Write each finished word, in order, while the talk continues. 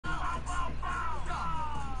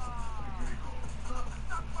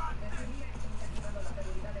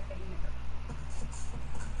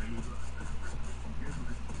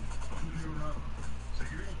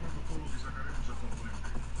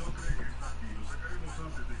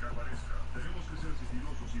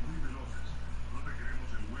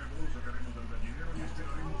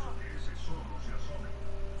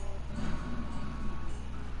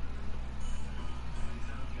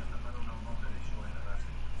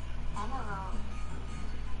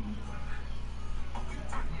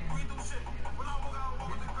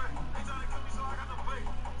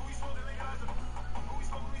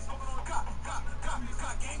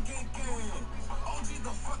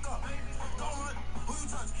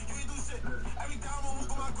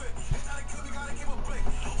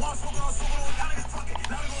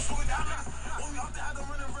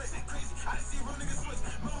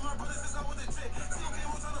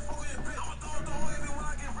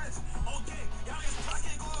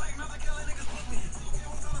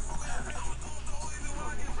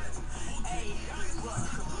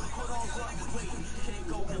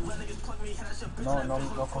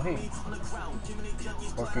no cogí.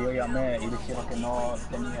 Porque yo llamé y dijeron que no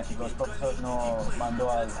tenía, que los profesores no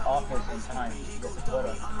mandó al office in time. Y eso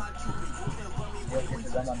fueron. Yo que te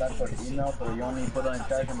va a mandar por email, pero yo ni puedo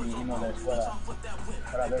entrar con mi email de la escuela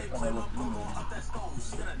para ver con los emails.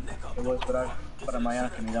 Yo voy a esperar para mañana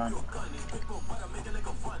que me dan.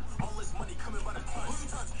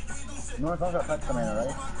 No nos vamos a practicar mañana,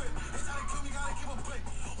 ¿right?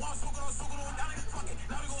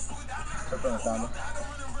 Estoy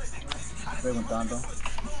preguntando.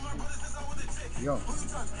 Yo.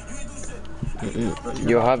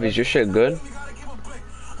 Yo, Javi, is your shit good?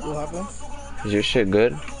 What happened? Is your shit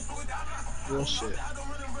good? Real shit.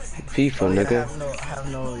 FIFA, nigga. I have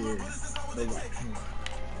no idea.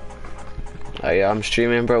 Oh, yeah, I'm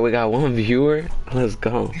streaming, bro. We got one viewer. Let's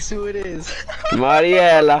go. Guess who it is?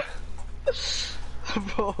 Mariela.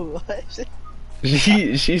 Bro, what?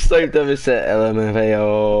 She swiped up and said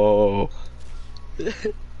LMFAO.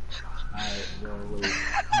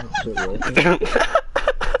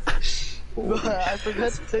 Bro, I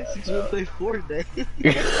forgot to text you to play Fortnite.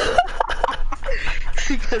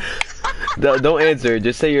 Don't answer.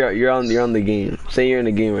 Just say you're on the game. Say you're in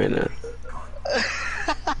the game right now.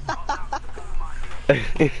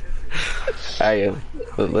 Alright,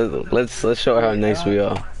 let's show her how nice we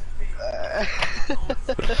are.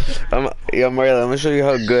 Yo, Mariela, I'm gonna show you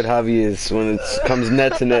how good Javi is when it comes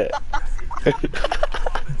net to net.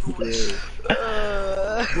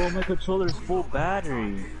 Bro, my controller's full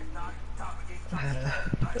battery.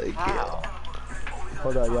 Wow.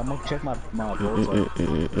 Hold on, yeah, I'm gonna check my rolls.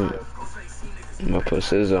 I'm gonna put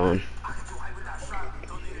scissors on.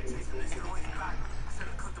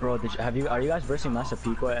 Bro, are you guys versing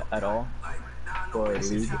Massapequa at all? Or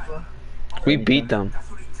league? We beat them.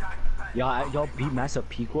 Y'all beat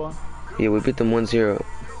Massapequa? Yeah, we beat them 1-0.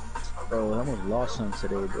 Bro, I almost lost some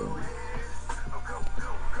today, bro.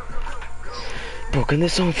 Bro, can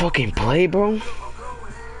this song fucking play, bro?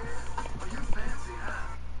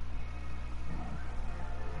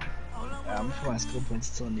 I'm just want skill points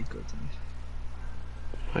to Nico to me.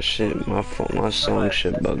 My shit, my phone, my song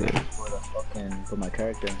shit bugging. For my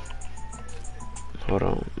character. Hold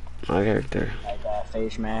on, my character. Like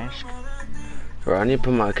face mask. Bro, I need to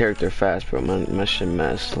put my character fast, bro. My shit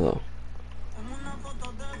mad slow.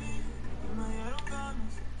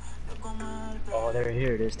 Oh, they're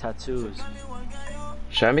here. There's tattoos.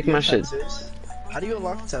 Should I make my shit? How do you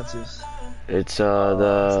unlock tattoos? It's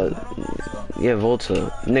Volta.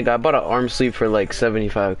 Nigga, I bought an arm sleeve for like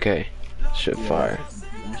 75k. Shit fire.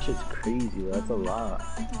 That shit's crazy, bro. That's a lot.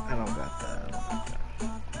 I don't got that.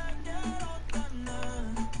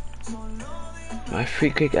 My free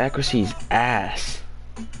kick accuracy is ass.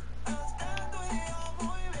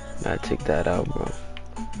 Gotta take that out, bro.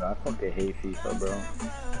 Bro, I fucking hate FIFA, bro.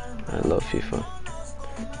 I love FIFA.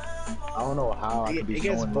 I don't know how I could be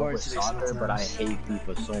so in love with soccer, but I hate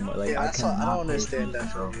FIFA so much. Like, Yeah, I don't understand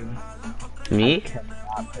that from you. Me?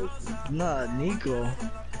 Nah, Nico.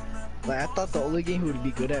 Like, I thought the only game he would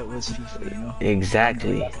be good at was FIFA, you know?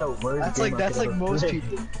 Exactly. That's the worst game That's like most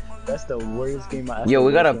people. That's the worst game I ever Yo,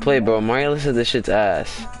 we gotta played. play, bro. Mario said this shit's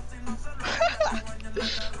ass.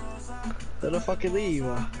 Let her fucking leave,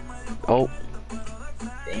 man. Oh.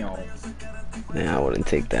 Damn. Nah, I wouldn't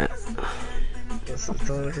take that. Tell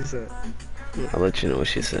her what she said. I'll let you know what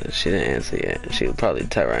she said. She didn't answer yet. She would probably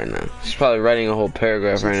type right now. She's probably writing a whole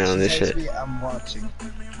paragraph right now on this shit. I'm watching.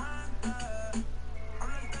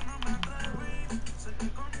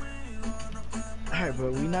 Alright,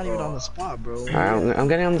 bro, we not even on the spot, bro. Alright, I'm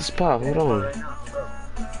getting on the spot. Hold on.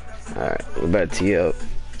 Alright, we're about to tee up.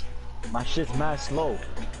 My shit's mad slow.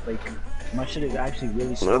 Like, my shit is actually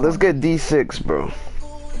really slow. Well, let's get D6, bro.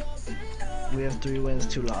 We have 3 wins,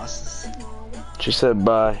 2 losses. She said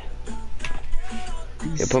bye.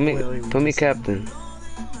 Yeah, put me captain.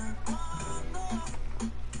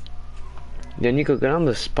 Yeah, Nico, get on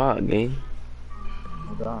the spot, gang.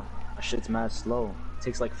 Hold on. My shit's mad slow. It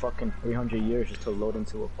takes like fucking 300 years just to load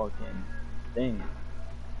into a fucking thing.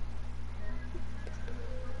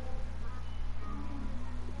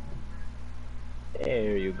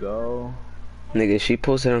 There you go. Nigga, she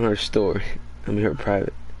posted on her story. I mean her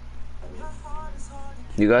private.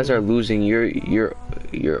 You guys are losing your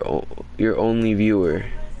only viewer.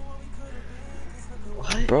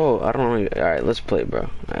 What? Bro, I don't know. Alright, let's play, bro.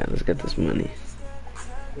 Alright, let's get this money.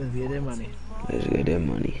 Let's get that money. Let's get that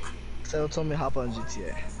money. Sal told me hop on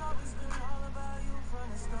GTA.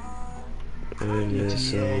 I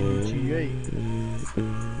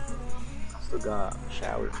still got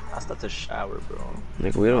shower. I still have to shower, bro.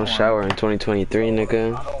 Nigga, we don't shower in 2023,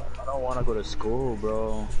 nigga. I don't want to go to school,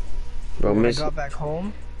 bro. When I got back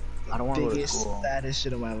home, I don't want to go to Biggest, school. fattest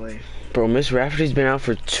shit of my life. Bro, Miss Rafferty's been out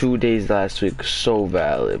for 2 days last week. So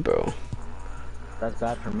valid, bro. That's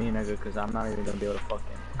bad for me, nigga, because I'm not even gonna be able to fucking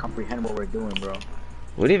comprehend what we're doing, bro.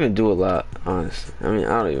 We didn't even do a lot, honestly. I mean,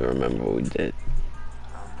 I don't even remember what we did.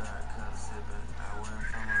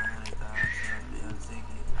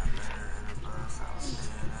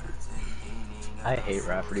 I hate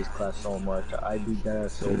Rafferty's class so much. I do that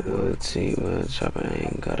so bored. Let's see what's happening. I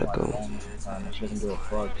ain't gotta go. She doesn't give a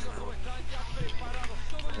fuck.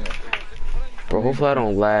 Bro, hopefully I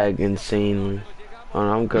don't lag insanely. Oh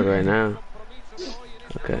no, I'm good right now.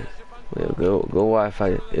 Okay. Yeah, go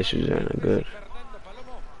Wi-Fi issues are not good.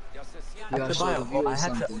 I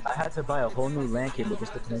had to buy a whole new LAN cable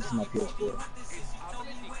just to connect to my PS4.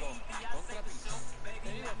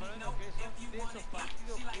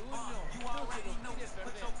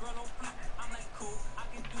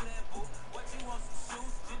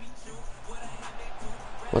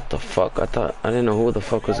 What the fuck? I didn't know who the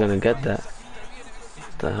fuck was gonna get that.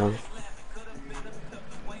 What the hell?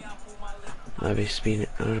 I be speeding.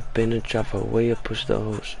 I've been a chopper way up push the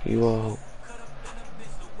hose. You all.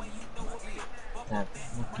 That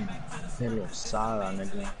fucking little Sara,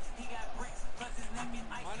 nigga.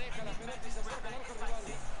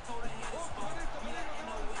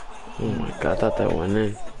 Oh my god, I thought that went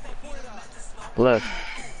in. Left.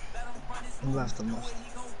 I'm left.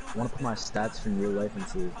 I wanna put my stats from real life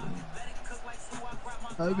into it.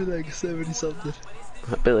 I'd be like 70 something.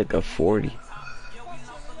 I bet like a 40.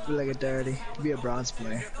 Be like a 30. Be a bronze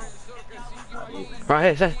player.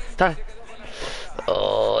 Right, hey, stop.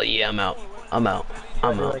 Oh yeah, I'm out. I'm out.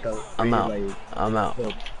 I'm out. I'm out. I'm out.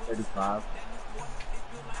 35.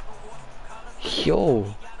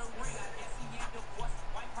 Yo.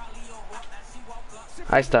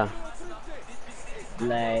 Ahí está.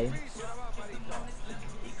 Play.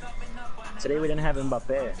 Today we didn't have Mbappe.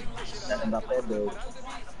 That Mbappe build.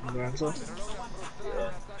 Lorenzo?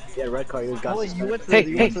 Yeah, red card. You got Oh, you went to, Hey,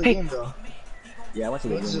 you hey, went to the hey. game though. Yeah, I went to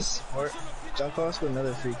the Let's game. just support. Jump off with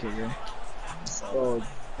another free kick, yeah. Oh,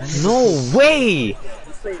 No way.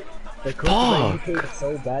 the coach played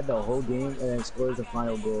so bad the whole game and then scores the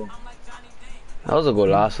final goal. That was a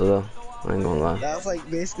golazo though. I ain't gonna lie. That was like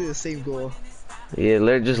basically the same goal. Yeah,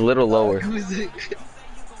 just a little lower.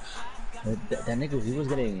 That nigga, he was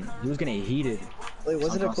getting heated. Wait,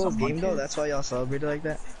 was it a On close some game though? monkeys. That's why y'all celebrated like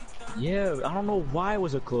that? Yeah, I don't know why it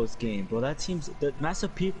was a close game, bro. That team's the Massa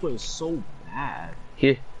people is so bad.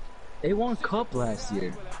 Here. They won cup last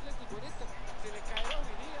year.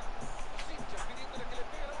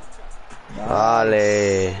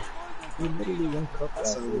 Vale. We literally won cup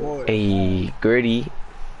last So, year. Lord. Hey, gritty.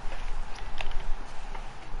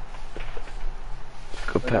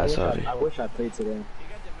 Good pass, Audi. I wish I played today.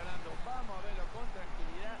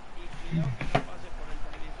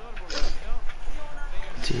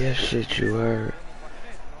 Yeah, shit you heard.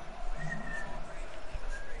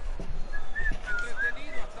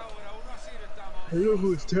 You know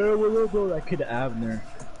who's terrible, bro? That kid Abner.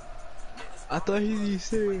 I thought he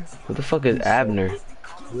said Who the fuck is Abner?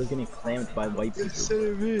 He was getting claimed by white people.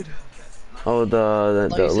 center mid. Oh, with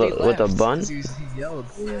the bun? He yelled.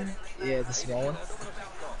 Yeah. Yeah, the small one.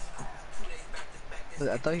 But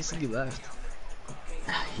I thought he said he left.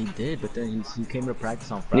 He did, but then he came to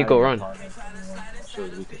practice on Friday. Nico, run. That shit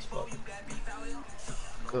was weak as fuck.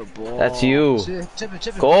 Good ball. That's you. Chip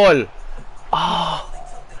it. Goal!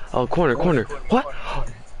 Oh, oh, corner. What?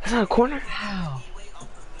 That's not a corner? How?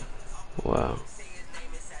 Wow.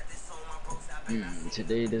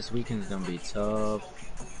 Today, this weekend's gonna be tough.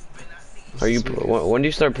 Are you? When do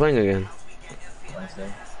you start playing again?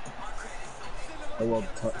 Wednesday. Oh, well,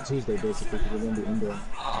 Tuesday basically, because we're gonna do indoor.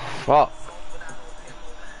 Fuck.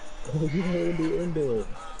 We're gonna do indoor.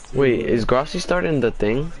 Wait, is Grossi starting the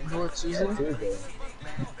thing? Tuesday?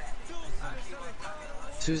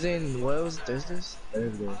 Tuesday and what was it? Thursdays?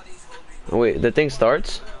 Thursday. Oh, wait, the thing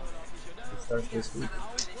starts? It starts this week.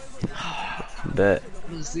 Bet.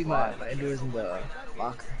 I'm gonna leave my indoors in the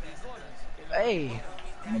locker. Hey!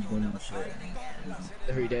 I'm gonna bring my shit.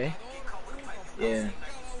 Every day? Yeah.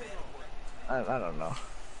 I don't know.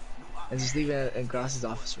 And just leave it in Gross's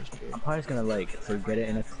office first period. I'm probably just gonna like forget it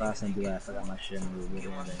in a class and be like, I forgot my shit and we'll get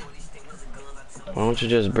it. Why don't you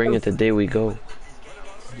just bring it the day we go?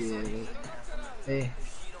 Yeah. Hey.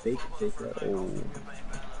 Fake. Oh.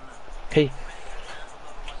 Hey.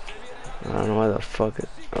 I don't know why the fuck it.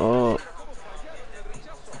 Oh.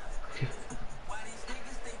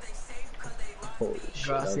 Holy shit.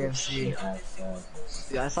 Grossi MC.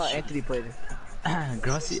 Yeah, I saw Anthony played it.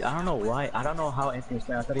 Grossi, I don't know why. I don't know how Anthony's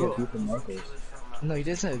playing. I thought he was beat from Marcos. No, he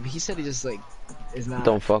doesn't. He said he just like is not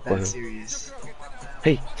Don't fuck that with him. serious.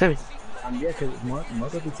 Hey, Sammy. Yeah, cause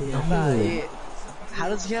Marco be taking Nah, yeah. How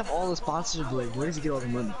does he have all the sponsorship? Like, where does he get all the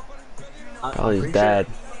money? Probably his pretty dad.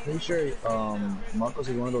 Pretty sure Marcos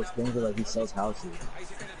is one of those things where like he sells houses.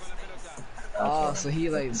 That's Oh, why. so he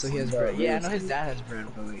like, so he has He's bread. Yeah, real I know his estate. dad has bread,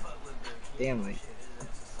 but like, damn, like,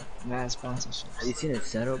 mad Have you sponsorships. seen his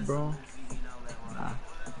setup, bro? Nah.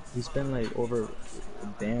 He spent like over a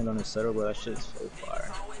band on his setup, bro. That shit's so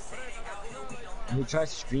fire. And he tries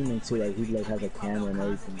streaming too, like he like has a camera and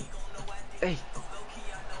everything. Hey.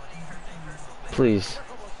 Please.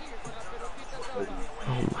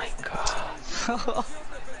 Oh my god.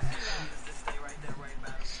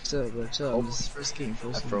 Chill, bro, chill. Oh, This is first game, I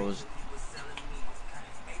first game. froze.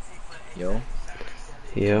 Yo,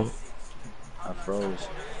 Yeah. I froze.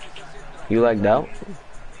 You lagged out?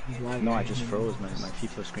 No, I just froze. My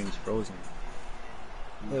FIFA screen's frozen.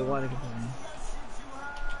 Wait, why did it go?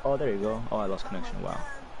 Oh, there you go. Oh, I lost connection. Wow.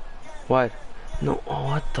 What? No. Oh,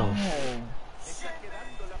 what the?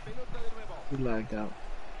 He lagged out.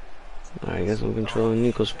 Alright, I guess I'm controlling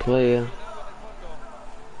Nico's player.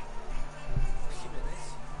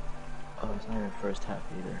 Oh, it's not even first half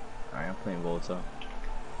either. Alright, I'm playing Volta.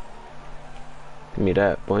 Give me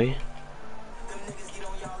that, boy.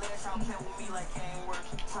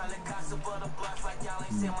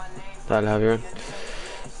 Dale, Javier.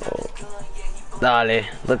 Oh. Dale,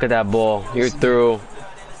 look at that ball. You're through.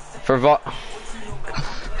 For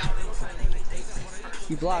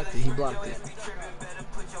He blocked it, he blocked it.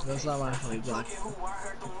 That's not my fault, he blocked it.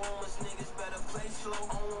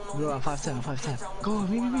 Bro, I'm 5'10", I'm 5'10". Go,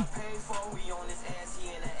 me.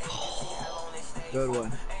 Good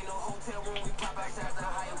one.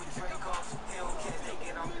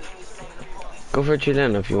 Go for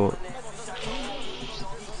Chilena if you want.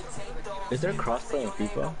 Is there crossplay in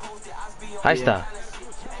FIFA? Ahí está.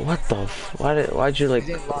 What the f? Why'd you like, It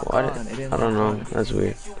didn't lock why on, it did, didn't I don't lock know, on. that's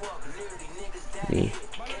weird. Me.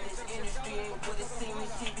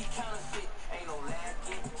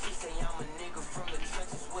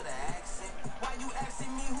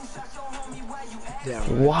 Yeah, right.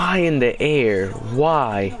 Why in the air?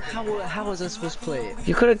 Why? How was I supposed to play it?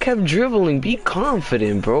 You could have kept dribbling. Be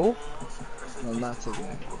confident, bro. No, not taking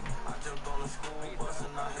it.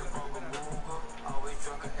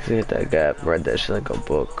 Hit that gap. Read that shit like a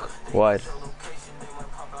book. Wide.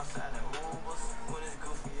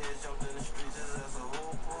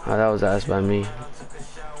 Oh, that was asked by me.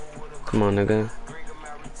 Come on, nigga.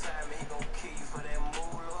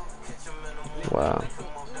 Wow.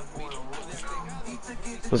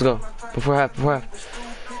 Let's go. Before half.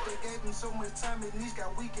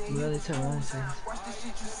 Really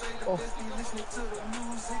oh.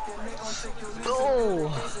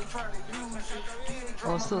 Oh!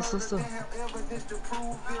 Oh, still.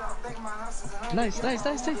 Nice.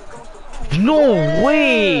 No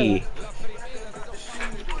way!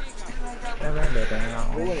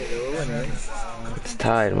 We're winning. It's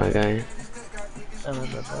tied, my guy.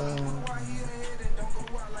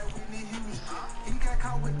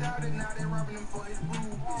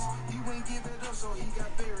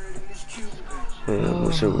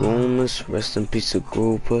 What's a rumors? Rest in peace of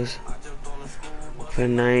groupers.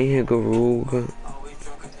 When I ain't here, Garuga.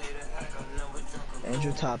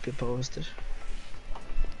 Andrew Tapia posted.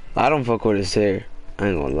 I don't fuck with his hair. I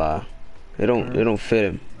ain't gonna lie. It don't fit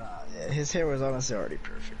him. Yeah, his hair was honestly already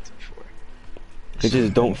perfect before. It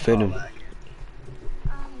just don't fit him.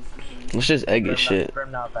 Let's just egg his shit.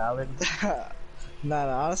 Not valid.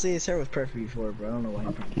 Nah, honestly, his hair was perfect before, bro. I don't know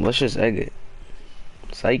why. Let's just egg it.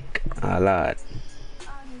 Psych. I lied.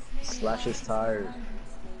 Slash his tires.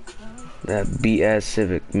 That BS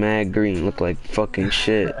Civic, mad green, look like fucking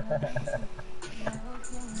shit.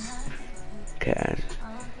 Cash.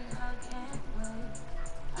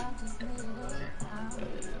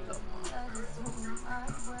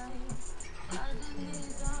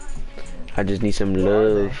 I just need some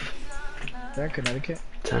love. They're in Connecticut.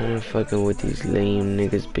 Time fucking with these lame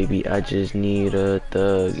niggas, baby. I just need a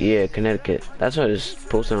thug. Yeah, Connecticut. That's what I just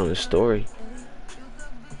posted on the story.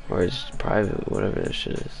 Or it's private, whatever that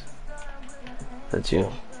shit is. That's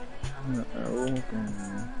you.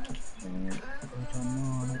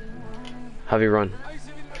 Have you run?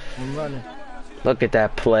 I'm running. Look at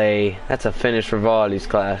that play. That's a finish for Volley's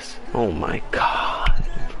class. Oh my god.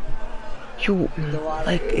 You,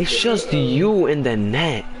 like, it's just you in the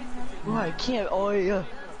net. Oh, I can't. Oh, yeah.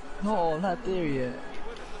 No, not there yet.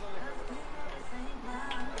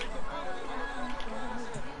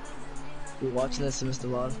 You watching this, Mr.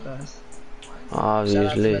 Wallace, guys?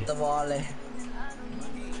 Obviously. Shout out to Mr. Wally.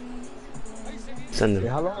 Send them.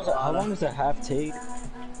 How long does a half take?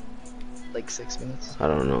 Like 6 minutes. I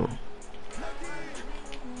don't know.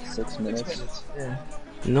 6 minutes. Yeah.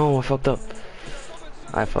 No, I fucked up.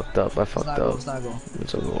 I fucked up. It's not goal. It's not goal.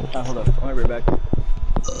 It's a goal. Hold up. I'll be right back.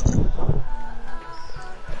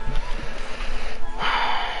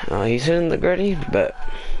 He's hitting the gritty, bet.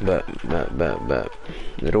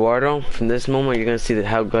 Eduardo, from this moment, you're gonna see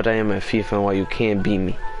how good I am at FIFA and why you can't beat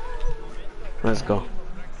me. Let's go.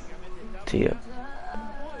 Tee up.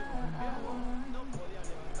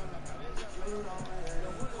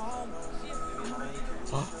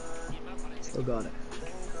 Still got it.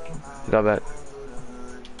 Got back.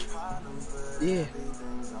 Yeah.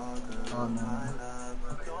 Oh no.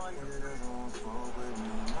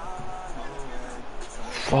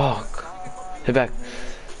 Fuck. Hit back.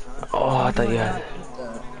 Oh, I thought you had it.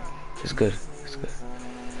 It's good. It's good.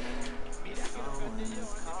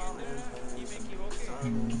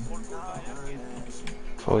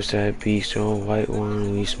 Always that beast or white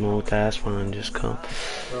one. We smoke. That's fine. Just come.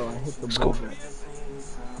 Bro, I hit the Let's ball. go.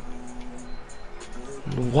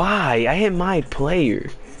 Why? I hit my player.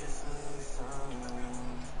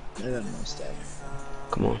 I got no stab.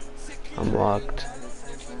 Come on. I'm locked.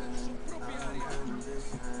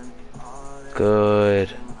 Good.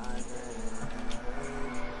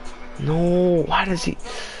 No, why does he?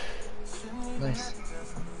 Nice.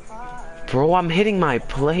 Bro, I'm hitting my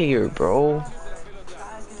player, bro.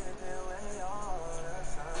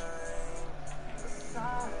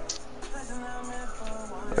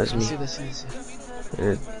 That's me. Let's see.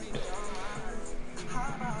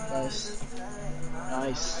 Nice.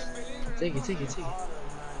 Nice. Take it.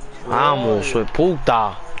 Vamos, soy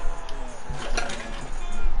puta.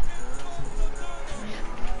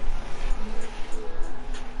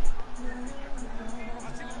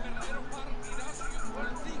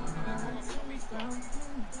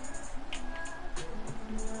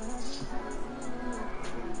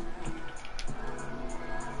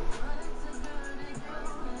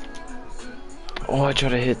 Oh, I tried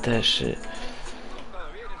to hit that shit.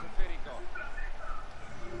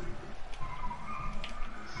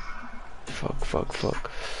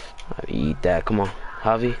 Fuck. I eat that. Come on,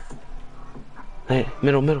 Javi. Hey,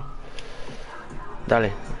 middle.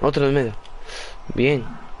 Dale, otro en medio. Bien.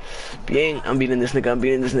 I'm beating this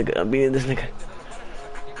nigga.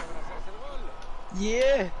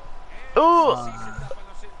 Yeah. Oh!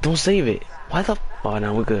 Don't save it. Why the? Oh,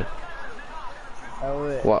 no, we're good.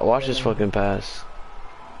 Watch this fucking pass.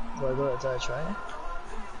 Do I go? Do I try it?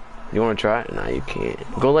 You wanna try it? Nah, you can't.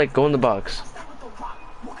 Go in the box.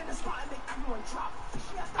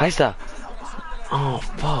 Ahí está. Oh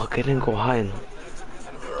fuck! I didn't go high enough.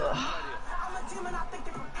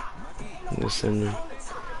 Listen.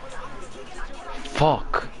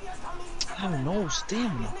 Fuck. I don't know,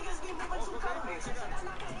 stamina.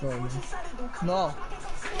 No.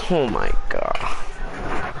 Oh my god.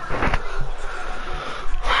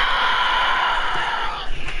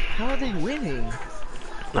 How are they winning?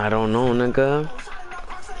 I don't know, nigga.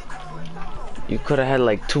 You could have had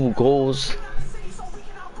like 2 goals.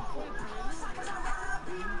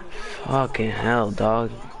 Fucking hell,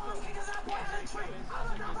 dog.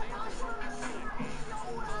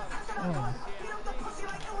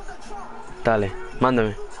 Dale,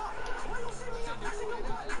 mándame.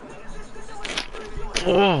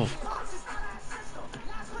 Oh.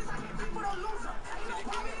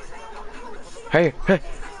 Hey.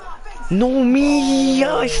 No, me!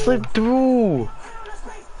 I slipped through!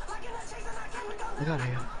 I got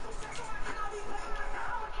it.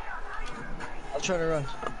 I'll try to run.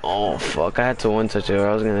 Oh, fuck. I had to one touch it or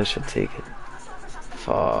I was gonna should take it.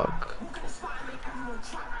 Fuck.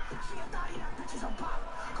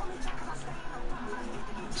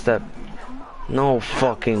 Step. No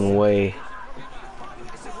fucking way.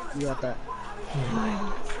 You got that.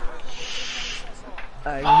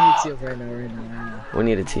 Alright, we need to tee up right now. We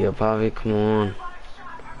need a tee up, Javi. Come on.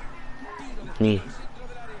 Knee.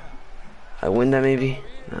 I win that maybe?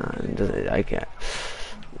 Nah, it doesn't, I can't.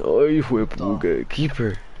 Oh, you fue puga.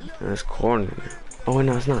 Keeper. That's corner. Oh, wait,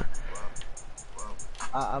 no, it's not.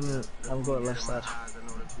 I'm going left side.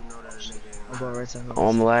 I'm going right side. Oh,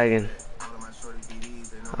 I'm lagging.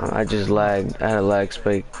 I just lagged. I had a lag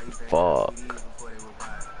spike. Fuck.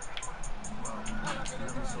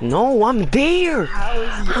 No, I'm there.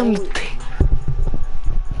 I'm there.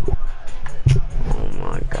 Oh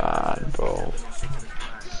my god, bro.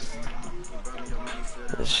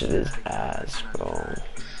 This shit is ass, bro.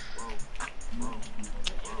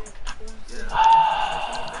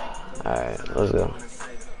 Alright, let's go.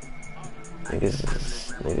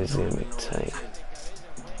 Niggas gonna be tight.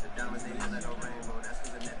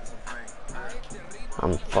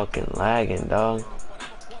 I'm fucking lagging, dog.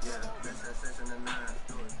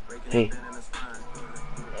 Hey.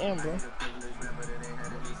 Damn, bro.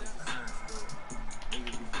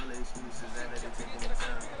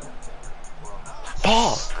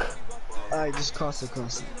 Fuck! Alright, just cross it.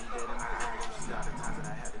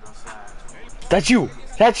 That's you!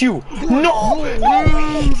 That's you! No!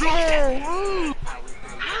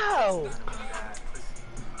 How?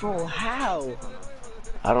 Bro, how?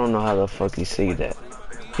 I don't know how the fuck you say that.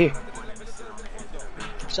 Here.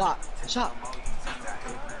 Shot.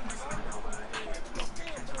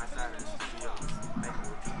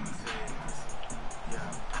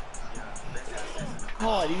 Oh,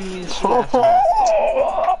 I didn't even shoot after that.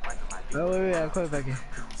 Oh, wait, I'm coming back in.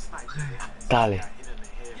 Dale,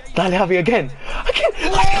 Javi, again!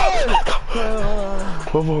 Let's go!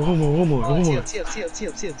 One more. Tee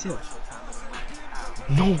up.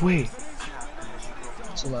 No way.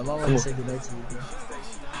 So my mom went to say goodnight to me, bro.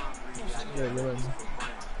 Yeah.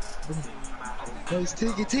 Nice,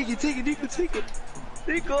 take it, Nico, take it.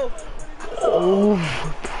 Nico! Oh.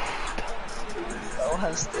 I don't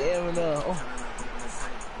have stamina. Oh.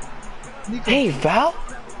 Nico. Hey, Val?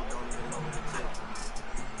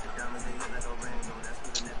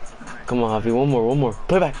 Come on, Javi, one more.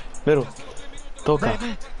 Play back, middle. Toca.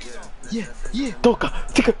 Yeah. Toca,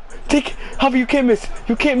 take it. Javi, you can't miss. Javi,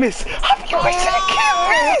 you can't miss.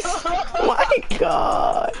 My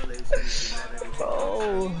God.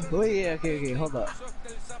 Oh, wait, yeah, okay, hold up.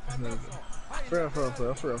 For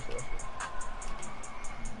real.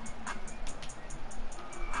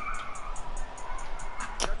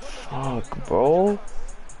 Fuck, bro.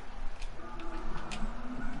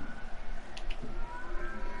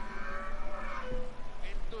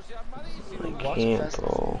 I can't,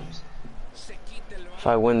 bro. If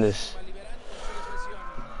I win this.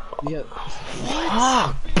 Yep.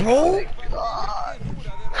 Fuck, bro.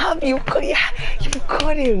 How you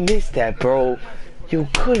couldn't miss that, bro. You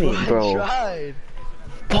couldn't, bro. I tried.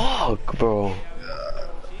 Fuck, bro.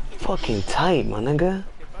 Fucking tight, my nigga.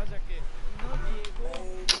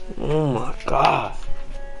 Oh my God.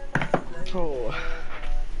 Bro.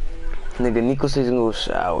 Nigga, Nico says he's gonna go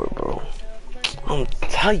shower, bro. I'm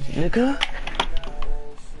tight, nigga.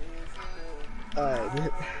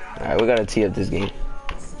 Alright, we gotta tee up this game.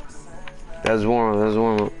 That's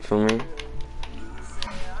warm up for me.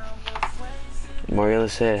 Mariela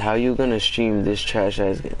said, how you gonna stream this trash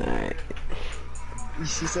ass game? Alright.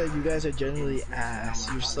 She said you guys are generally ass.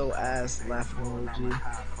 You're so ass, laughing emoji.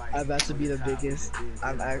 I'm about to be the biggest.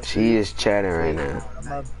 She is chatting right now. I'm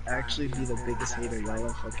about to actually be the biggest hater. Y'all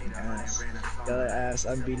are fucking ass. Y'all are ass.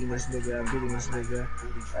 I'm beating this nigga.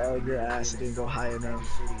 Oh, your ass didn't go high enough.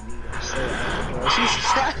 You're so ass, bro. She's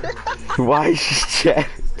chatting. Why is she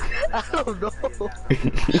chatting? I don't know.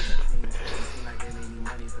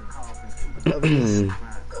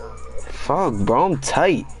 Fuck, bro, I'm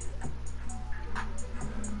tight.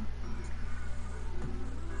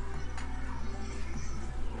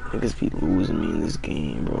 Niggas be losing me in this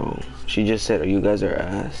game, bro. She just said, oh, you guys are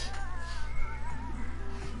ass.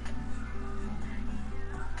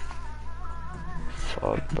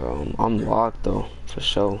 Fuck, bro. I'm locked, though, for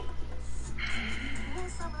sure.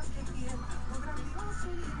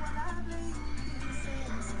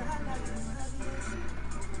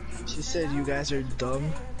 She said you guys are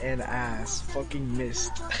dumb and ass. Fucking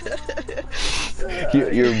missed.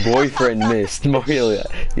 Your boyfriend missed. Mario,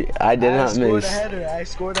 I did not miss. I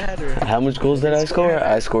scored a header. How much goals did I score?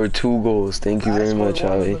 I scored 2 goals. Thank you very much,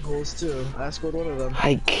 Ali. I scored one of them.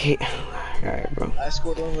 I can't. Alright, bro. I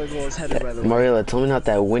scored one of the goals header, by the way. Mariela, tell me not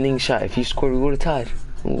that winning shot. If you scored, we would have tied.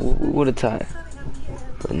 We would have tied.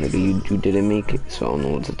 But nigga, you didn't make it, so I don't know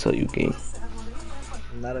what to tell you, gang.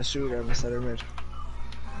 I'm not a shooter, I'm a center mid.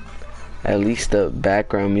 At least the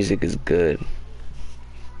background music is good.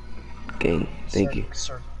 Gang, thank you.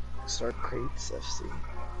 Start Crates FC.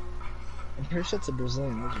 I'm pretty sure it's a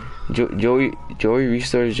Brazilian, Joey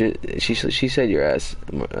restores. She said your ass,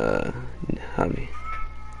 Javi.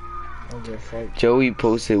 Okay, fuck. Joey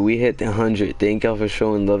posted, we hit the 100. Thank y'all for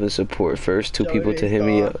showing love and support. First 2 people to hit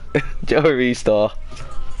me up. Joey restore.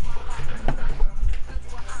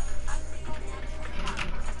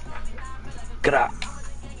 Gra.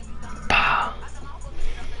 Pow.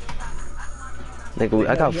 Nigga,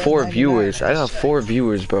 I got 4 viewers. I got 4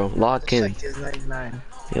 viewers, bro. Lock in.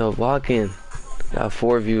 Yo, lock in. Got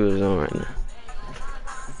 4 viewers on right now.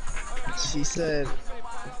 She said.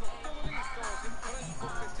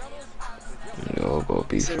 Go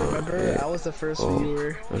be fun. Remember, I was the first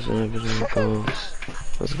viewer. Let's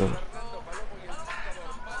go.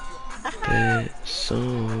 Bad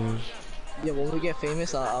songs. Yeah, when we get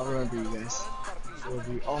famous, I'll remember you guys.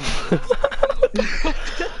 Oh my God.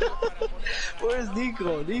 Where's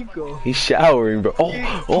Nico? Nico. He's showering, bro.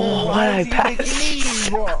 Oh, oh, why did I is he pass? making me,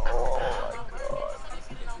 bro? Oh my god.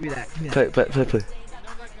 Give me that. Give me that. Play.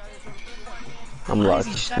 I'm Why is locked.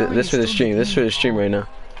 he showering This for the still stream. This for the stream right now.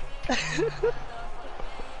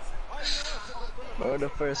 We're the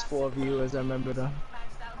first 4 viewers, I remember them.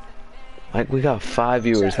 Like, we got 5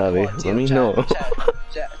 viewers, Chat, Javi. come on, Let Tio, me chat, know.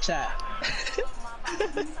 Chat.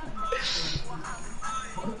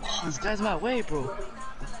 Oh, this guy's my way, bro.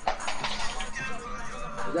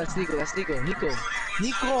 That's Nico.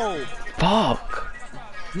 Nico. Fuck.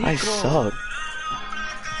 I suck.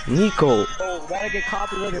 Nico. Oh, gotta get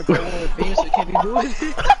copyrighted, bro. We're famous, we can't be doing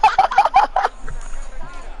it.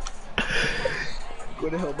 Go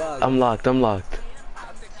to hell, bye. I'm locked.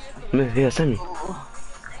 Yeah, send me.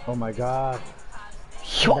 Oh my god.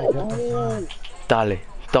 Yo. Dale.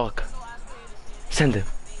 Dog. Send him.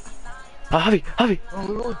 Javi. Oh,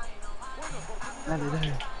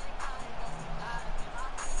 dale.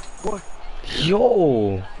 What?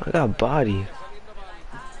 Yo. I got bodied.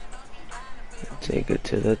 Take it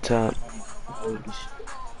to the top.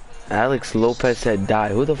 Alex Lopez said die.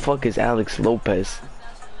 Who the fuck is Alex Lopez?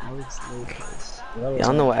 Alex Lopez.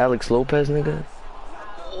 Y'all know Alex Lopez, nigga?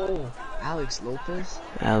 Oh, Alex Lopez?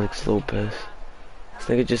 Alex Lopez. This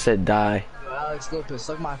nigga just said die. Yo, Alex Lopez,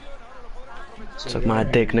 suck my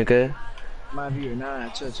dick, nigga. My viewer, nah,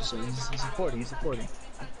 chill. He's supporting.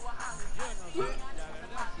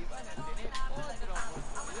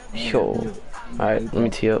 Yo. Alright, let me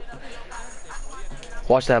tee up.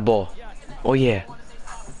 Watch that ball. Oh yeah.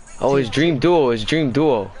 Oh, it's Dream Duo. It's Dream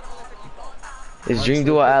Duo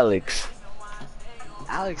Alex.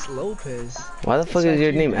 Alex Lopez? Why the fuck is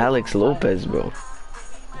your name Alex Lopez, bro?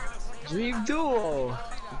 Dream Duo!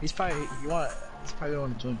 He's probably gonna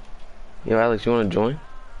want to join. Yo, Alex, you wanna join?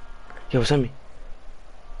 Yo, send me.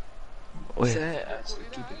 Oh yeah.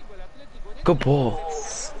 Good ball.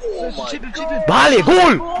 Chip it. Vale,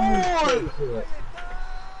 goal!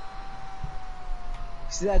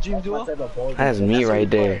 See that Dream Duo? That's me right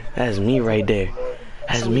there. That's me right there.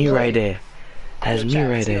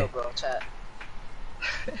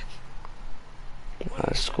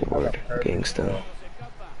 I scored. Gangsta.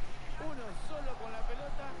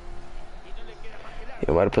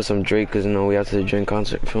 Yeah, why to put some Drake? Cause you know we have to the Drake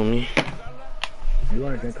concert. Feel me? You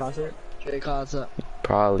want a Drake concert? Drake concert.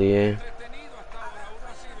 Probably, yeah.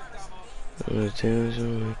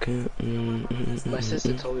 My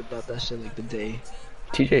sister told me about that shit like the day.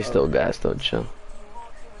 TJ still gassed though, chill.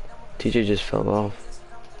 TJ just fell off.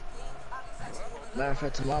 Matter of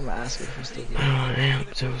fact, tomorrow I'm gonna ask her if we're still good.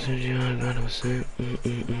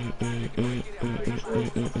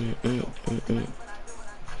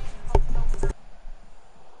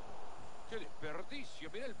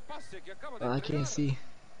 I can't see.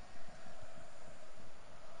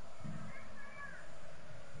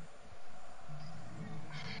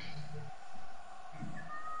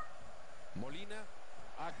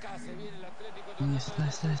 Nice.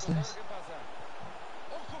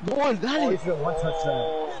 Goal, dale! One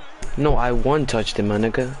touchdown. No, I one touched him, my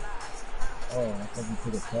nigga. Oh, I thought you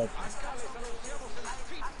took a touch.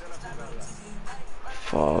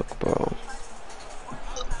 Fuck, bro.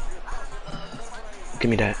 Give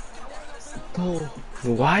me that. Goal.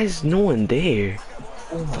 Why is no one there?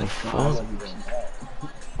 Oh my Fuck.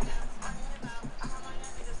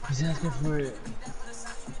 He's asking for it.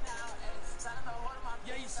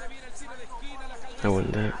 I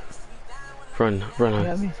want that. Run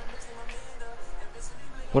on.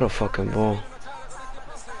 What a fucking ball.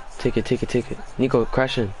 Take it. Nico,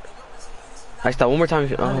 crash in. I stop one more time.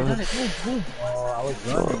 I was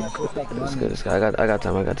running. Let's go. I got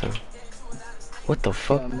time. What the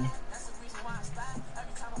fuck?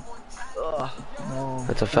 No.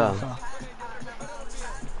 That's a foul.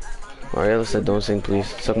 Mariela said don't sing, please.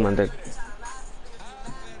 Suck my dick.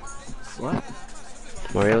 What?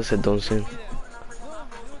 Mariela said don't sing.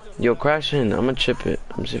 Yo, crash in. I'm gonna chip it.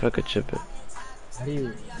 Let me see if I could chip it. How do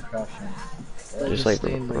you crash in? Just like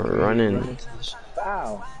running.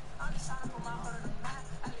 Foul.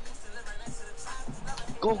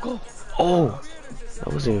 Go. Oh,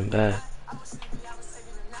 that wasn't even bad.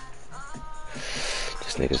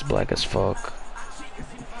 This nigga's black as fuck.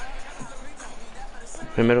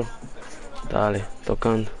 En middle. Dale,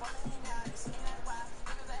 tocando.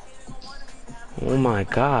 Oh my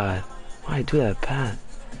god. Why I do that pass?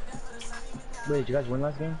 Wait, did you guys win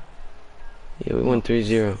last game? Yeah, we won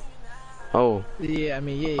 3-0. Oh. Yeah, I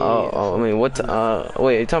mean, yeah. Oh, I mean, wait,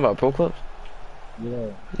 you talking about ProClubs?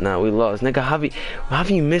 Yeah. Nah, we lost. Nigga,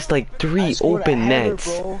 Javi missed like 3 open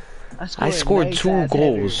nets. I scored 2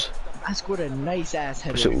 goals. I scored a nice ass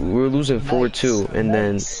header. So we were losing 4-2, and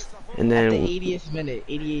nice. then At the 80th minute,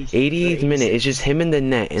 88th. 88th minute, it's just him in the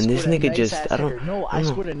net, and this Scored a nigga nice just ass I don't header. No, I know.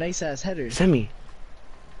 scored a nice ass header. Send me.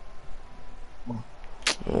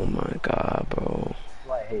 Oh my god, bro. That's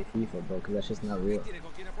why I hate FIFA, bro, because that shit's not real.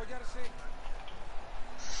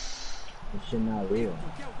 That shit not real.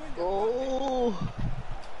 Oh.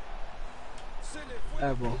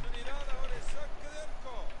 Airball.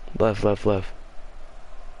 Left, left, left.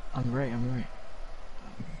 I'm right.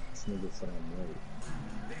 This nigga said I'm ready.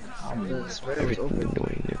 Everything you're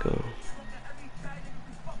doing, nigga.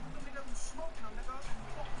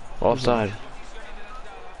 Offside.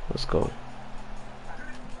 Let's go.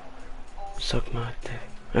 Suck my dick.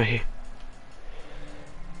 Right here.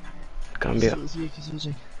 Cambia.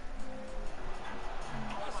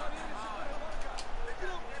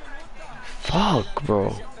 Fuck,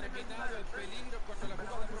 bro.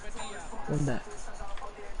 Win that.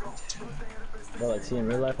 Bro, like, see, in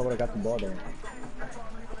real life, I would've got the ball there.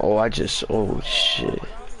 Oh, oh shit.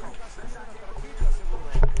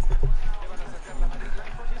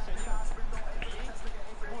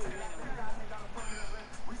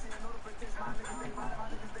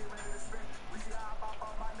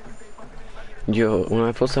 Yo, when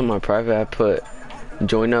I post on my private, I put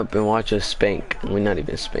join up and watch us spank. We're not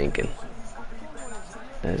even spanking.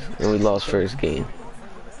 And we lost first game.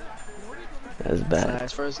 That's bad.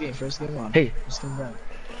 Nice, first game on. Hey. First game back.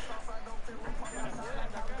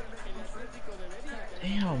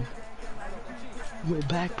 Damn. Yo,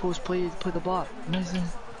 back post play the block. Nice.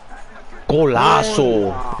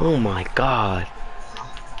 Golazo! Oh my god.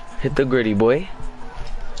 Hit the gritty, boy.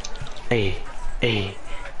 Hey.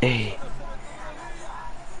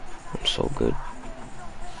 I'm so good.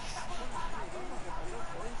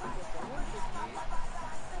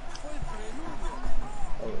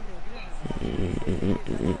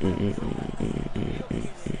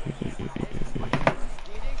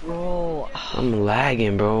 Bro. I'm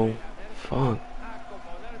lagging, bro. Fuck.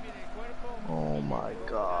 Oh my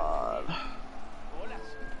god.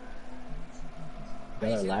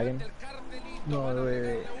 Y'all are lagging? No,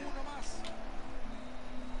 wait.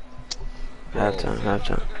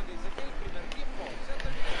 Halftime.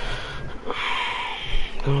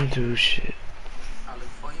 Don't do shit.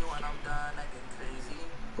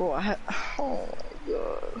 Bro, oh my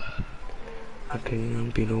god. Okay,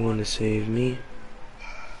 don't be the one to save me.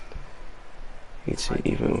 It's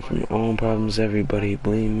even from your own problems, everybody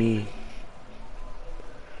blame me.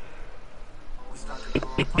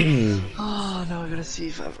 Oh, now we're gonna see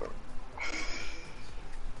if ever.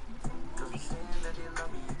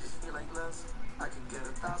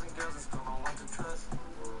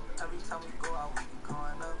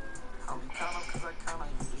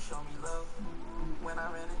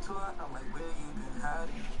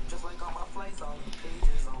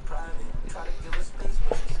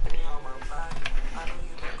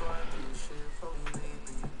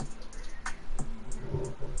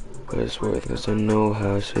 But it's worth, cause I know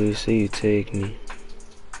how, so you say you take me.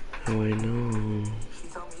 How I know.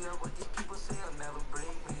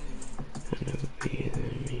 I'll never be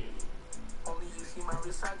than me.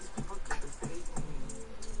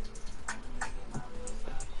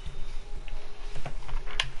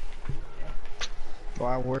 Bro,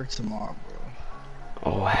 I work tomorrow, bro.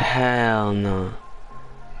 Oh hell no.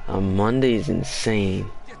 A Monday's insane.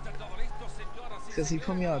 Cause he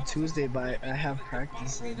put me on Tuesday, but I have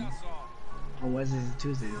practice on Wednesdays and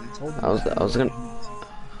Tuesdays. I told him.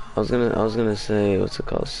 I was gonna say, what's it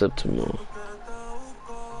called? Sip tomorrow.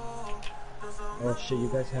 Oh shit, you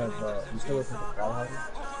guys have, you still working for crowd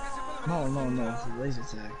housing? No, it's a laser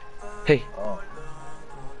tag. Hey. Oh.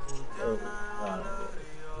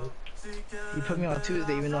 He put me on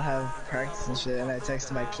Tuesday even though I have practice and shit, and I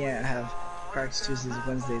texted him I can't have practice Tuesdays and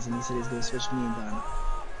Wednesdays, and he said he's gonna switch me and Don.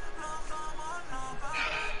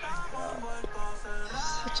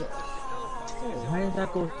 Such a... Why did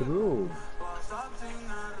that go through?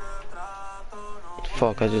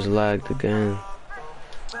 Fuck, I just lagged again.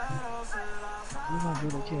 My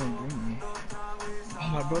brother can't bring me. Oh,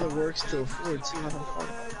 my brother works till 4 too. How the fuck?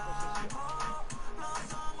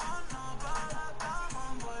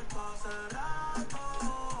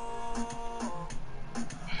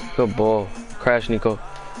 Good ball. Crash, Nico.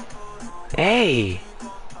 Hey!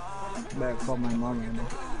 Better call my mama.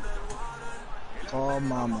 Call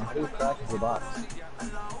mama. How do you crash the box?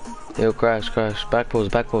 Yo, crash. Back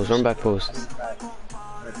post, run back post.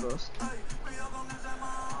 Right close.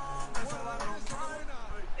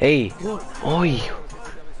 Hey! Oi!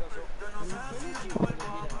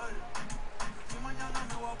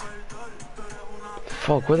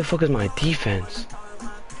 Fuck, where the fuck is my defense?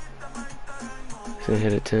 gonna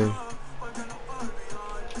hit it too.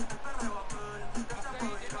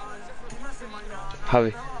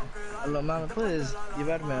 Javi. Allora, ma puedes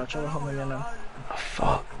llevarme al trabajo mañana Oh,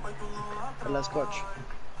 fuck. a las 4?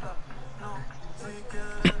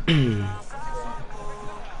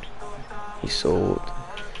 He's sold.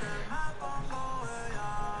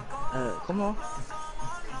 ¿Cómo?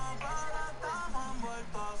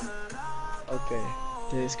 Ok,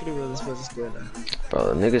 te escribo después de escuela.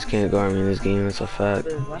 Bro, the niggas can't guard me in this game, that's a fact.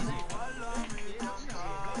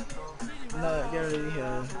 No, ya le dije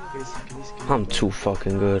a Gracie que dice que... I'm too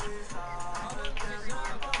fucking good.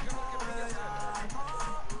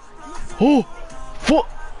 Oh! Fuck!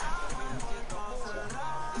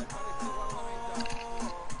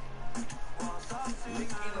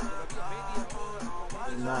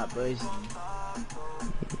 Nah, boys.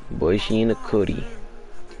 Boy, she in a cootie.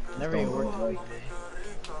 Never even worked a weekday.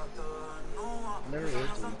 Never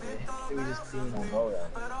worked a weekday. It was just being...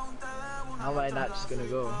 How am I not just gonna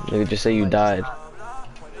go? Nigga, just say you died.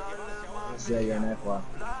 Yeah, you're an F1.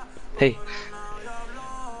 Hey.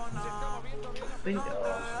 Wait,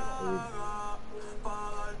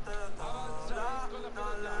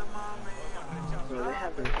 bro, they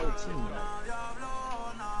have their whole team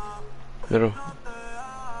now. Middle.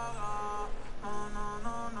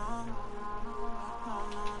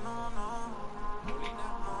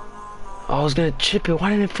 Oh, I was gonna chip it. Why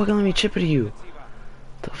didn't it fucking let me chip it to you?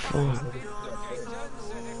 The fuck?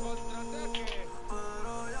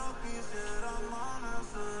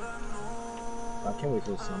 I can't wait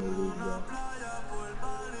till summer league, bro.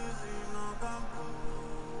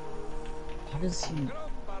 How does he...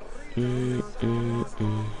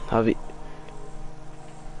 Javi.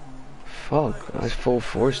 Fuck, I full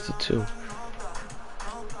forced it too.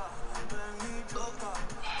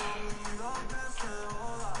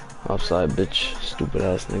 Offside, bitch. Stupid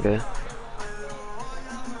ass nigga.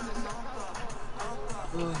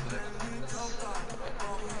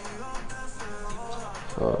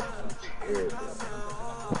 Fuck.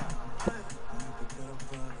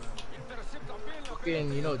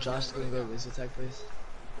 Fucking, you know Josh is gonna go to this attack place?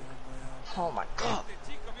 Oh my god.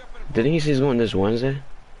 Didn't he say he's going this Wednesday?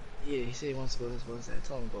 Yeah, he said he wants to go this Wednesday. I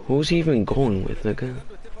told him to go. Who's he even going with, nigga?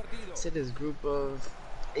 He said his group of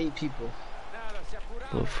 8 people.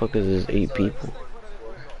 What the fuck is this 8 people?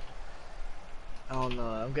 I don't know.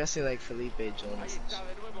 I'm guessing like Felipe, Jonas.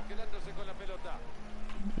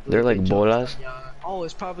 They're like bolas? Damian. Oh,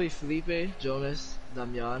 it's probably Felipe, Jonas,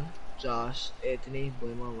 Damian, Josh, Anthony,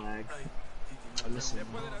 Blima, Lag. I'm missing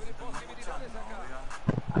one.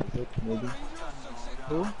 Isaac, maybe?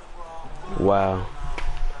 Who? Wow.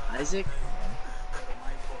 Isaac?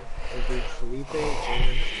 It'll be Felipe,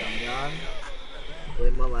 Jonas, Damian,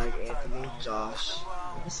 Blima, Lag, Anthony, Josh.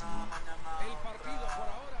 I'm missing one.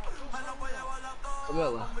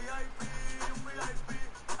 Camilla.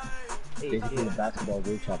 Basically the basketball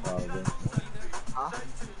group chat probably. Huh?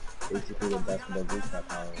 Basically the basketball group chat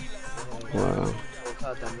probably. Wow. We'll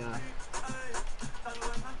call Damian.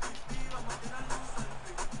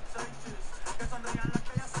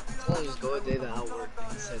 I'll just go a day that I'll work.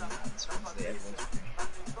 He said it's Wednesday, everyone's free.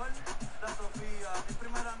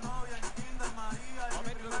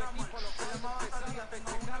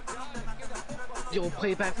 Yo,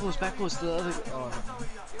 play back post to the other. Oh no.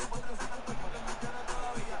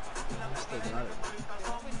 I still got it.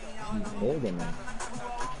 He's holding man.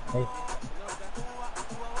 Hey.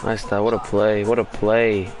 Nice that. What a play. What a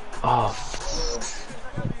play. Oh.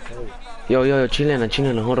 Yo,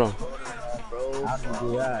 Chilena, hold on. Bro, How do you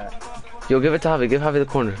do that? Yo, give it to Javi. Give Javi the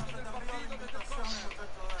corner.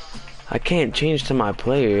 I can't change to my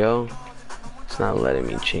player, yo. It's not letting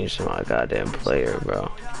me change to my goddamn player,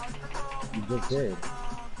 bro. You just did.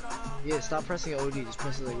 yeah, stop pressing OD. Just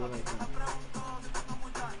press it like one like that.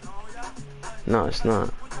 No, it's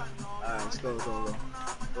not. Alright, let's go.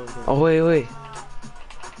 Oh, wait.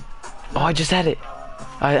 Oh, I just had it.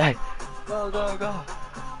 I Go.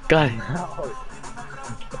 got it.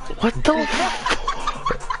 What the fuck?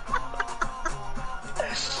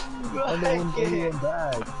 I'm the one going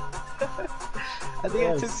back. I think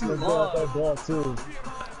I took too long. That ball too.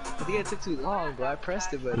 I think I took too long, but I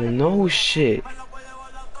pressed it, but No shit.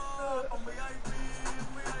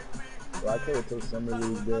 Well, I can't wait till summer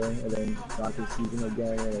league there, and then soccer season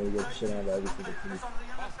again, and then we get shit on by every single team.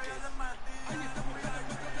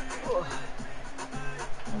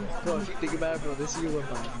 bro, if you think about it, bro, this year went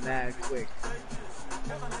by mad quick.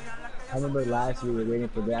 I remember last year we were waiting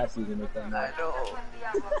for that season to come I out. know.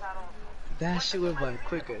 That shit went by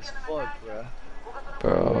quick as fuck, bro.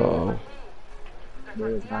 Bro. There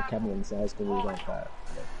is not Kevin in high school we don't that.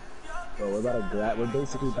 Bro, we're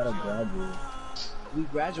basically about to graduate. We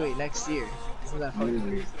graduate next year. Isn't that fucking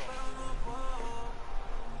Really? crazy?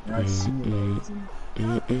 That's senior.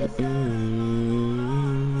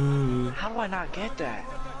 How do I not get that?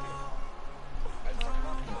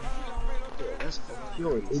 Dude, that's fucking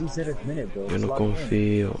Yo, it's crazy. 87th minute, bro. Yo It's no locked in.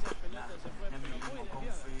 confío.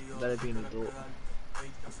 Better be an adult.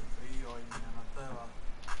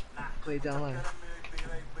 Play it down line.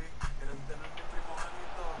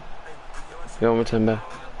 Yo, one more time back.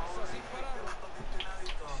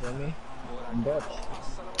 Feel me? I'm Dutch.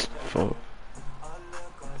 Fuck.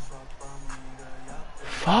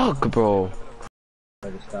 Fuck, bro.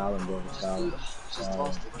 Like, it's fouling, bro. It's fouling. Just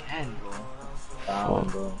lost again, bro. Fouling,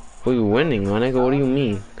 bro. We winning, my nigga. What do you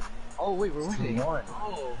mean? Oh wait, we're winning. 2-1. Oh.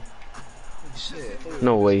 Holy shit.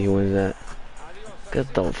 No way he wins that.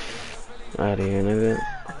 Get the f out of here, nigga.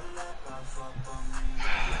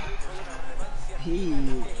 He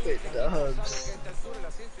with dubs.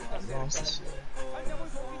 Lost the shit.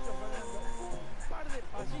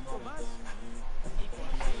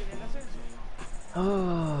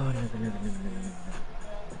 Oh,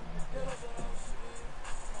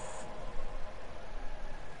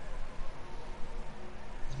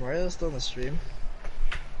 Is Mario still on the stream?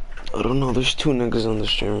 I don't know. There's two niggas on the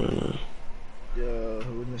stream right now. Yo,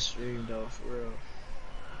 who in the stream though, for real?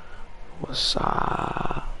 What's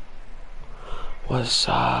up? What's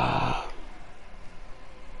up?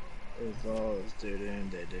 It's all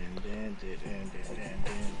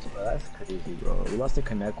bro, that's crazy, bro. We lost to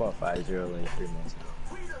Connect while 5-0 like 3 months ago.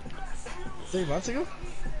 3 months ago?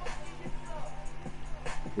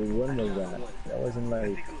 Dude, when was that? That wasn't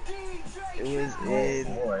like... It was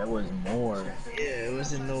It was more. yeah, it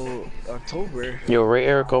was in no October. Yo, rate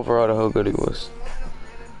Eric overall to how good he was.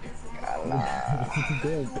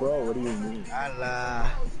 Damn, bro, what do you mean?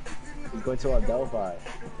 Allah. He's going to Adelphi.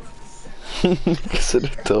 Consider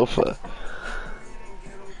Delphi.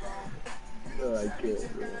 Oh, I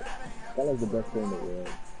can't, bro. That was the best player in the world.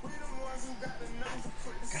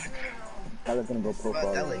 That was gonna go pro What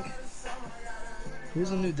about football. Delig? Who's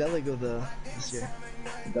the new Delig of this year?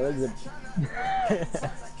 That was a...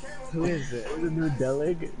 Who is it? Who's the new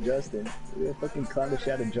Delig? Justin. We were fucking clown the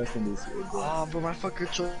shot of Justin this year, bro. Oh, bro, my fucking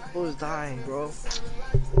controller is dying, bro.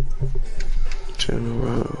 Turn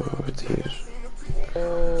around with these.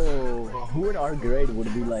 Oh. Who in our grade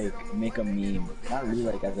would be like make a meme? Not really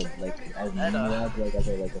like as a meme, like as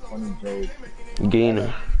a funny joke.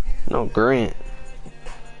 Gainer. No, Grant.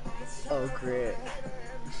 Oh, great.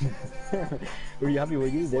 Were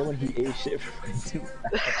you there when he ate shit for like 2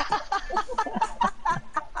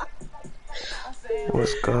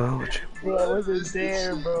 What's good with you? Bro, I wasn't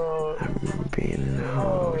there, bro. I remember being in the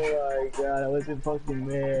house with you. Oh my god, I wasn't fucking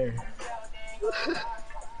there.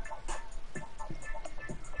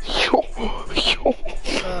 Yo.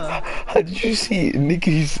 How did you see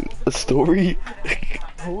Nikki's story?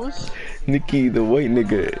 Who's? Nikki, the white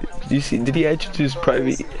nigga. Did you see? Did he add you to his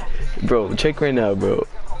private? Bro, check right now, bro.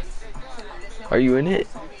 Are you in it?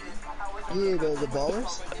 Yeah, the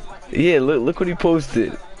ballers? Yeah, look what he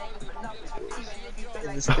posted.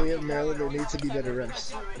 In the state of Maryland, there needs to be better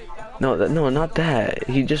refs. No, not that.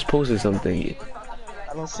 He just posted something.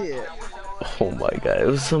 I don't see it. Oh my god, it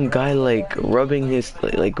was some guy like rubbing his,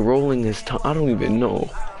 like rolling his tongue. I don't even know.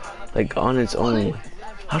 Like on its own.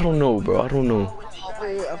 I don't know, bro. I don't know. Oh,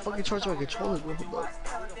 wait, I fucking charged my controller, bro. Look,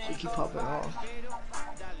 she keep popping off.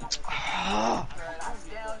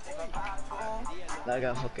 Now I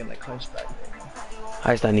got fucking like hunchback.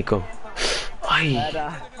 Ahí está, Nico. Ay.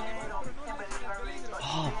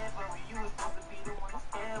 Oh,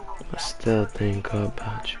 I still think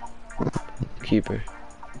about you. Keeper.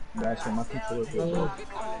 Actually, my controller feels broken.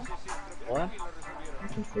 what? My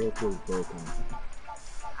controller feels broken.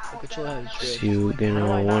 The controller has drift. You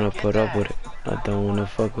gonna wanna put up with it. I don't wanna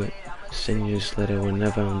fuck with it. Send you this letter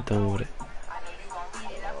whenever I'm done with it.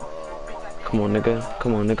 Come on, nigga.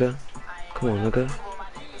 Come on, nigga. Come on, nigga.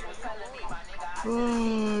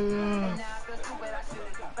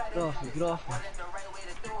 Get off me, get off me.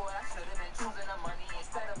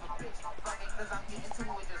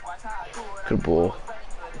 Good ball.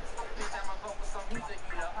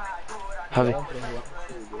 Javi.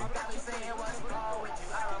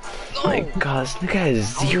 Oh my god, this nigga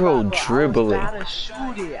has zero dribbling. I was bad to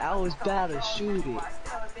shoot it. I was bad to shoot it.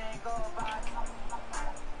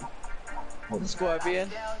 The Scorpion.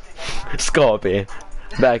 Scorpion.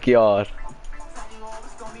 Backyard.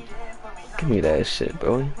 Give me that shit,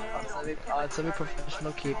 bro.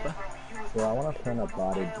 Semi-professional keeper. Bro, I wanna plan a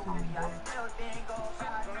body team, bro.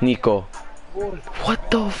 Nico. What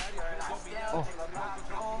the f— Oh.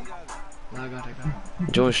 No, I got it.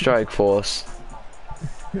 Join Strike Force.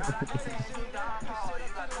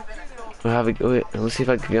 We'll have it. Wait, let's see if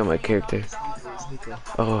I can get my character. It's Nico.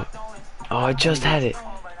 Oh, I just had it.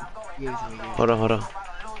 Give it to me. Hold on.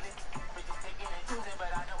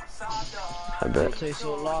 I bet. Take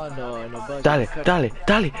so long, no, budget. Dale.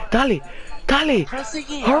 Pressing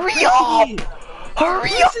it. Hurry up!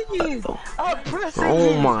 I'm pressing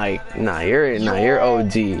Oh it. my, you're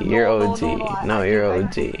OD. You're OD. No, you're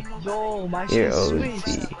OD. Yo, my shit You're is OD.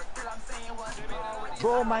 switched.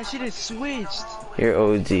 Bro, my shit is switched. You're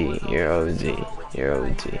OD.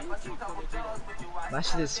 My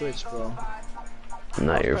shit is switched, bro.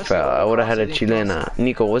 Nah, you're foul. I would've had a chilena.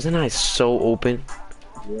 Nico, wasn't I so open?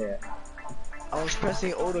 Yeah. I was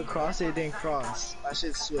pressing O to cross it, didn't cross. My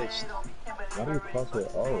shit switched. Why do you cross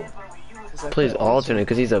with O? Plays alternate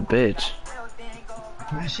because he's a bitch.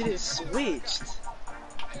 My shit is switched.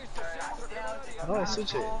 How do I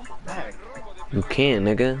switch it back? You can,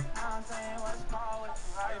 nigga.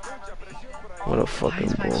 What a Why fucking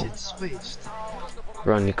is my ball. shit switched?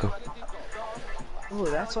 Run, Nico. Oh,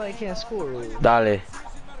 that's why I can't score. Dale,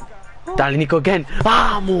 Nico again.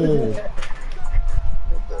 Vamos!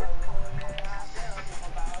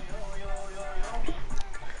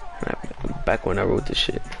 Back when I wrote this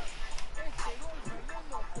shit.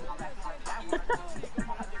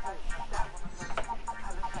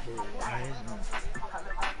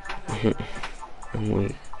 I'm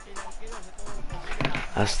weak.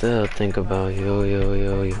 I still think about yo.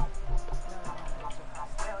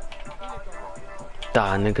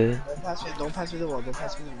 Da, nigga. Don't pass me the ball,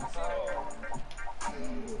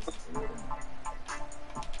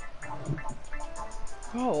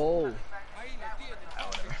 Oh.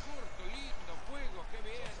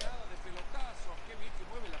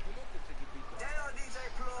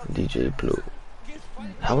 DJ Blue.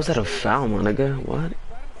 How was that a foul, my nigga? What?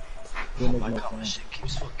 Oh my god, my shit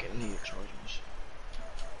keeps fucking me charging shit.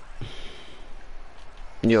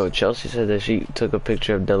 Yo, Chelsea said that she took a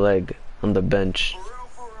picture of the leg on the bench.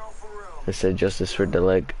 It said justice for the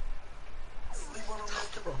leg.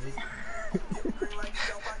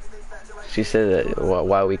 She said that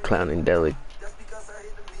why we clowning Deli.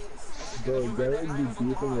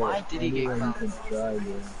 Why did he get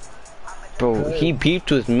clowned? Bro, he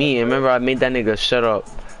beefed with me. Remember, I made that nigga shut up.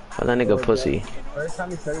 Oh, that nigga pussy. First time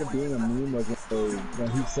he started being a meme was when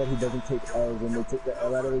he said he doesn't take L's and they took the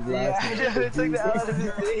L out of his last name. Yeah, they took the L out of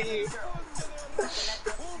his name.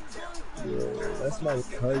 Yeah, that's my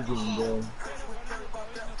cousin, bro.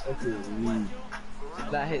 That's weird.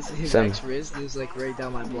 That hits his Sam. ex wrist is like right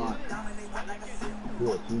down my block.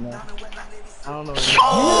 What, you know? I don't know.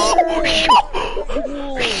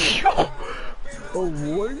 Oh,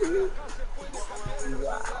 what?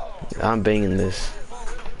 I'm banging this.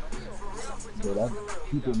 Dude, I'm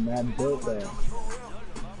keeping mad built there.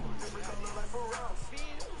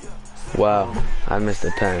 Wow, I missed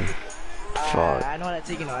the pen. Fuck. I know how to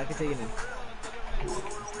take it now. I can take it in.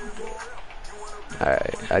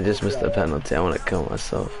 Alright, I just missed the penalty. I want to kill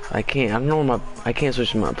myself. I can't. I don't know I can't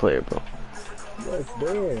switch to my player, bro. Yes,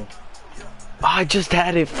 there. Oh, I just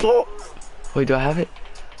had it. Fuck. Wait, do I have it?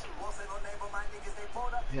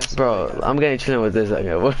 Yes, Bro, I'm getting chilling with this.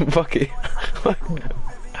 Okay, what? Fuck it.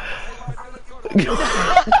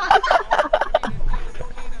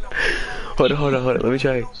 Hold on. Let me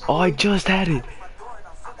try. Oh, I just had it.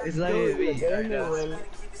 it's not even me.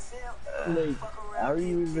 Like, how are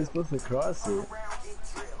you even supposed to cross it?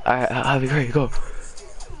 I'll be ready. Go.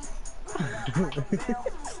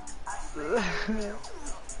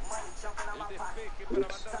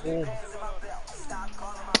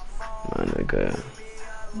 My nigga.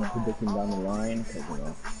 I'm predicting down the line, cause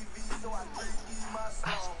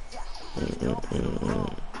you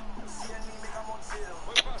know.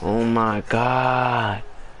 Oh my god.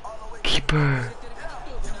 Keeper.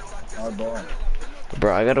 Our ball.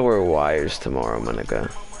 Bro, I gotta wear wires tomorrow, my nigga.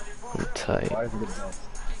 I'm tight. Why is it the best?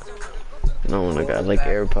 No, nigga, I like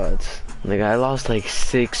AirPods. Nigga, I lost like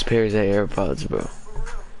 6 pairs of AirPods, bro.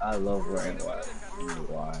 I love wearing wires.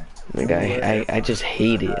 Why? Nigga, I just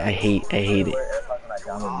hate it. I hate it. I wear AirPods when I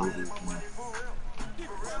download movies.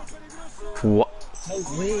 What? No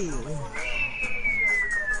way.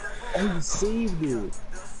 Oh, you saved it.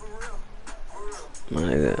 My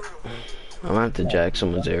nigga, I'm gonna have to jack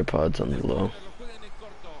someone's AirPods on the low.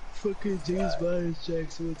 Fucking James Myers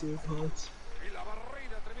Jackson with AirPods.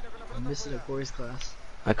 I'm missing a chorus class.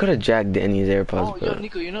 I could have jacked Danny's AirPods, Oh, yo, but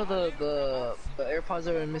Nico, you know the AirPods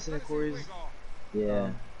that were missing a chorus?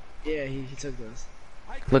 Yeah. Yeah, he took those.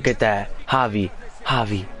 look at that, Javi.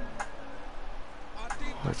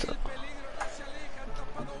 What's up?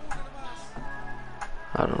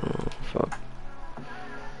 I don't know. Fuck.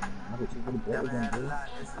 How but you would have bought again, bro.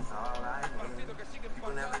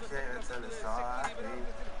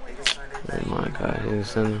 Oh my god, he's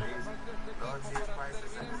center.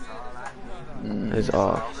 It's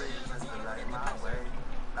off.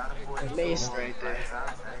 Mason right there.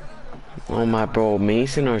 Oh my bro,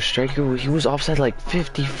 Mason or striker, he was offside like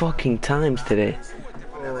 50 fucking times today.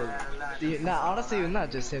 Bro, honestly, not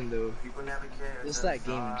just him though. Just that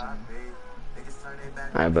game in general.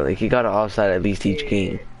 Alright, but like he got an offside at least each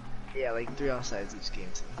game. Yeah, like 3 offsides each game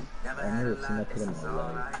too. I've never seen that kid in my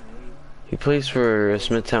life. He plays for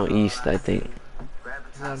Smithtown East, I think.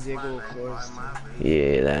 San Diego Flores.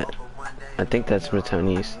 Yeah, that. I think that's Smithtown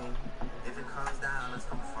East.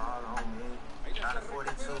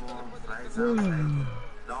 No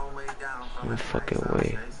fucking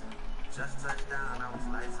way.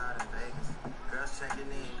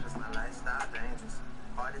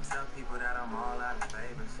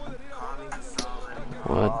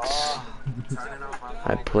 What?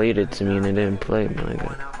 I played it to me and it didn't play, my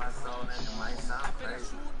god.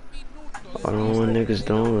 I don't want niggas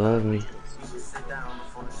don't love me.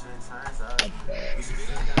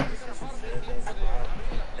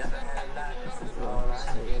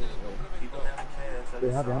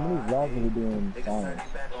 Wait, how many vlogs are we doing? Science?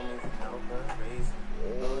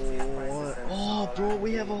 Oh, bro,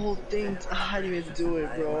 we have a whole thing. I didn't even do it,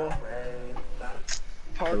 bro.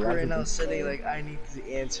 Parker right now sitting like I need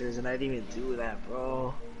the answers, and I didn't even do that,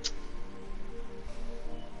 bro.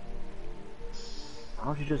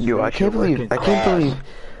 Yo, I can't believe.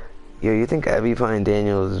 Yo, you think Abby Pine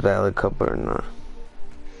Daniel is valid couple or not?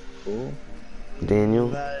 Who?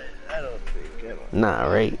 Daniel? I don't think. Nah,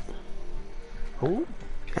 right? Who?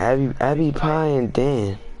 Abby Pie and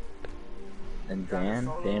Dan. And Dan?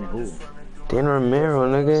 Dan who? Dan Romero,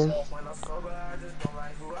 nigga.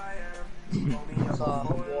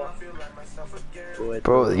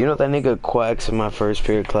 Bro, you know that nigga quacks in my first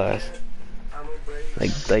period class.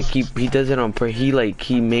 Like he does it on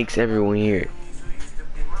he makes everyone hear it.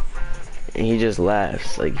 And he just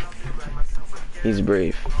laughs, like he's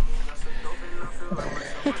brave.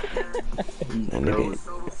 That nigga,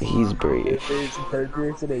 he's brave.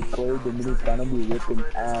 Parker said they played Dominicano be whipping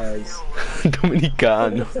ass.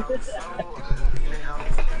 Dominicano.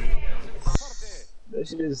 That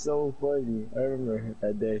shit is so funny. I remember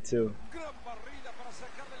that day too.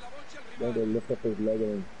 Then they lift up his leg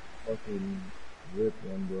and fucking rip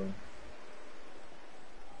one, bro.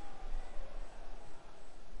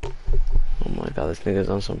 Oh my god, this nigga's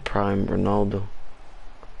on some prime Ronaldo.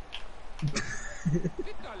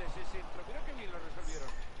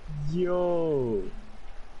 Yo.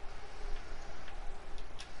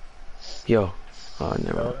 Yo. Oh,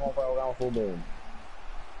 never mind.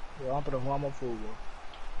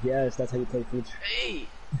 Yes, that's how you play future. Hey!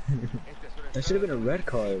 That should have been a red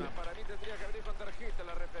card.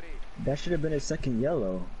 That should have been a second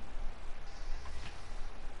yellow.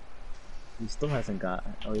 He still hasn't got.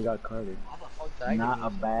 Oh, he got carded. Not a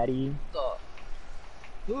baddie.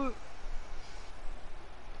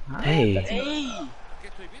 Hey. Hey!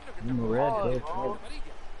 Red,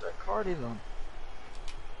 They're carding them.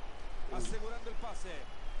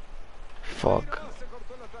 Fuck.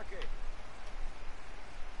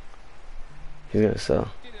 He's gonna sell.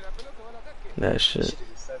 That shit.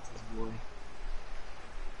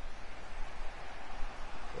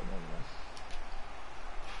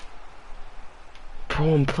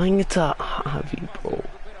 Bro, I'm playing it to Javi, bro.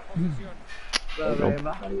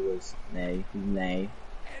 Nay.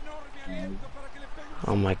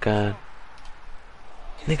 Oh my god.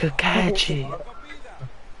 Nigga, catch it.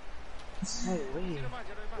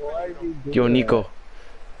 Yo, Nico.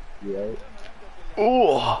 Yeah.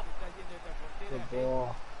 Oh.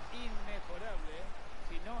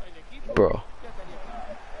 Bro.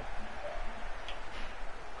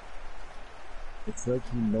 It's like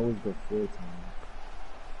he knows the full time.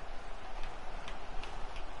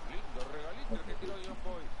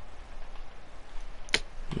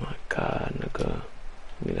 Oh my god, nigga.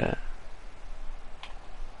 Give me that.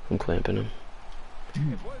 I'm clamping him.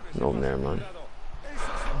 No, never mind.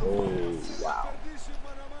 Oh, wow.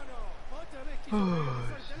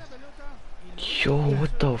 Yo,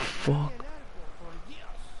 what the fuck?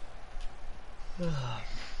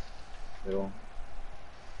 Yo.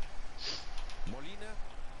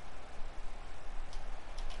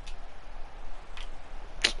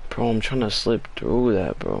 Bro, I'm trying to slip through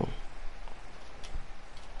that, bro.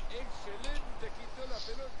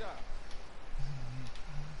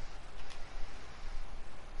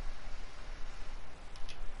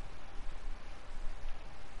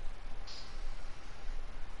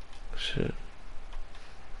 Shit.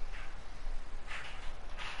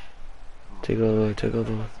 Take over, take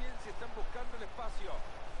over.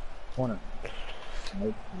 Corner.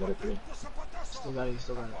 Nope, you got it through. Still got it,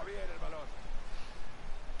 still got it.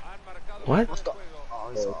 What? What's the?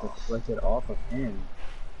 Oh, he's Oh, off. it's deflected off of him.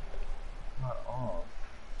 Not off.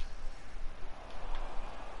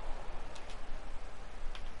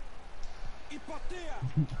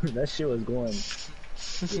 That shit was going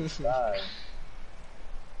inside.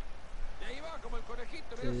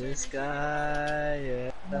 To this guy,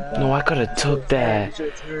 yeah. No, I could have took that.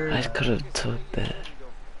 Your turn. I could have took that.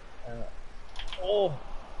 Oh.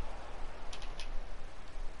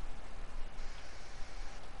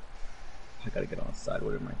 I gotta get on side.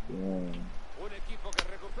 What am I doing?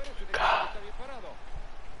 God.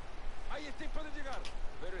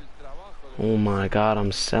 Oh my god,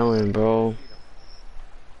 I'm selling, bro.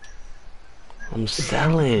 I'm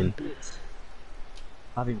selling.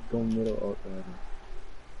 Javi, go middle. Oh,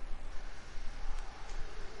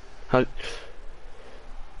 How? oh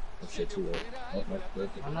shit, too late. Oh, that's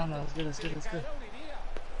perfect. Oh, no, it's good, it's good, it's good.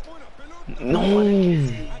 No.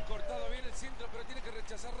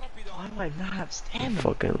 Why do I not have stamina?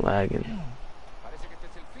 Fucking lagging.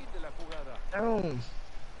 Down.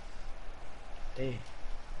 Hey.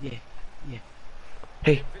 Yeah, yeah.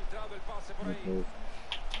 Hey. Okay.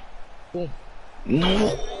 Boom. No.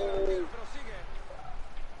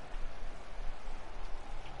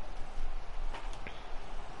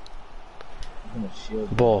 I'm gonna shield.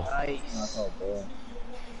 Ball. Nice. Not all ball.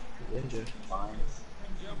 Injured. Fine.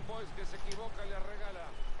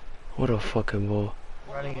 What a fucking ball.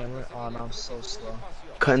 Running and running. Oh, no, I'm so slow.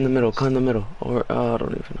 Cut in the middle, cut in the middle. Or, I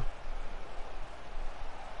don't even know.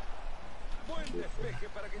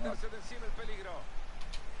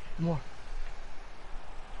 More.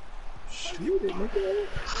 Shoot it, nigga.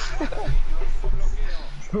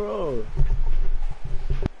 Bro.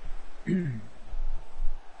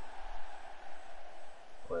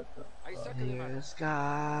 What the fuck? This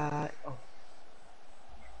guy. Oh.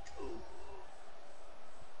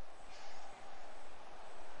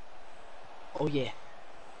 Oh yeah.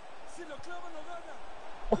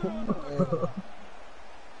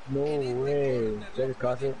 No way. Check it,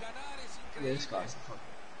 cross it. Yeah, this guy's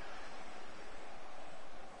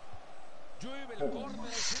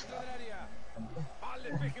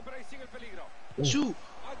shoot.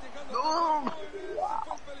 No.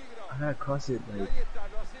 I gotta cross it like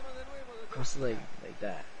Cross the leg like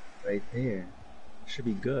that. right there. Should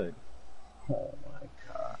be good. Oh my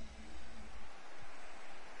god.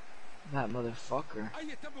 That motherfucker.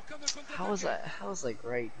 How is that? How is like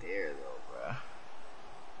right there though, bro?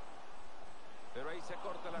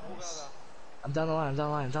 Nice. I'm down the line. I'm down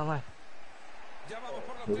the line. I'm down the line.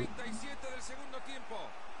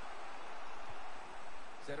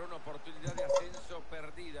 Será una oportunidad de ascenso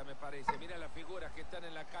perdida, me parece. Mira las figuras que están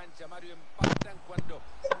en la cancha, Mario, empatan cuando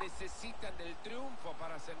necesitan del triunfo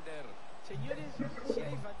para ascender. Señores, si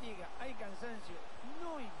hay fatiga, hay cansancio,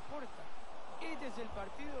 no importa. Este es el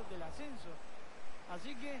partido del ascenso.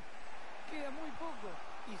 Así que queda muy poco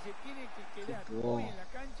y se tiene que quedar hoy en la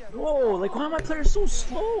cancha. Whoa, like why are my players so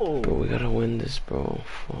slow? Bro, we gotta win this, bro.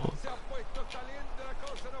 Fuck. Se ha puesto caliente la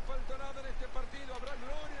cosa, no faltó nada en este partido. Habrá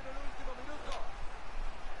gloria en el último minuto.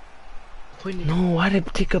 No, why did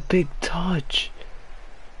it take a big touch?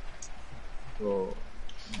 Bro.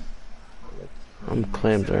 I'm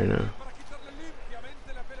clamped right now.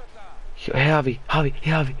 Hey, Javi, Javi,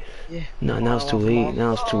 hey, Javi. Yeah. No, now it's too late.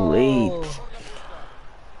 Now it's too late.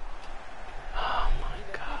 Oh my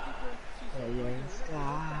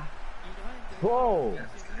god. Whoa!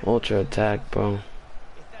 Ultra attack, bro.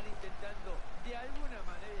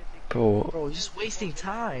 Bro, Bro, you're just wasting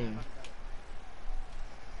time.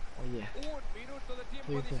 Oh yeah.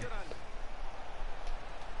 Clear, clear.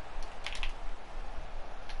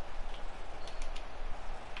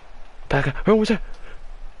 back up. One more time.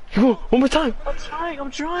 Come on, one more time.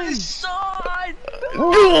 I'm trying. Son!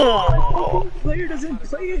 No! The player doesn't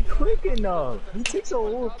play it quick enough. He takes a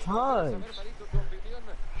whole time.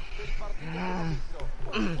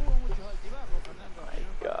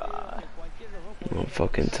 God. I'm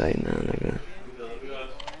fucking tight now, nigga.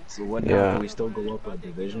 So what Yeah. now? Do we still go up a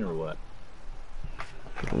division or what?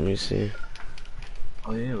 Let me see.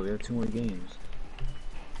 Oh yeah, we have 2 more games.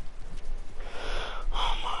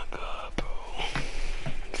 Oh my god, bro.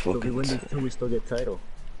 So if we win Fucking these 2, we still get title.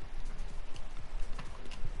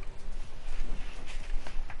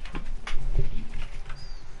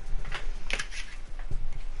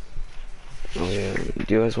 Oh yeah.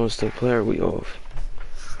 Do you guys want to still play or are we off?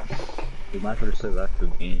 We might have to say that's the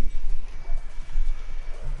game.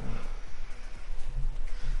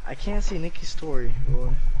 I can't see Nikki's story, boy.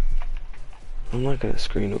 I'm not gonna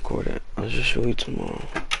screen record it. I'll just show you tomorrow.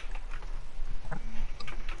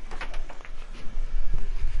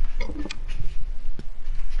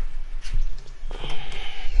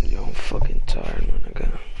 Yo, I'm fucking tired, my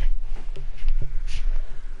nigga.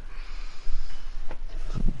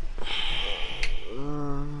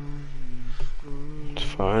 It's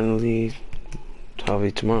finally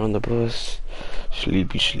Tavi tomorrow on the bus.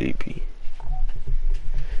 Sleepy, sleepy.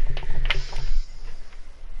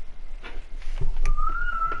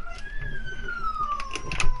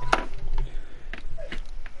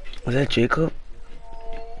 Was that Jacob?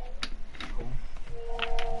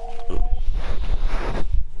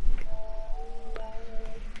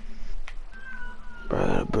 Bro, I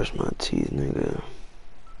gotta brush my teeth, nigga.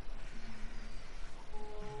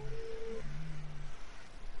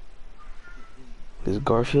 Is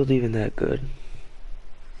Garfield even that good?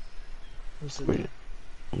 I'm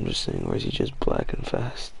just saying, or is he just black and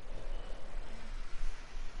fast?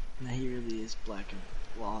 Nah, he really is black and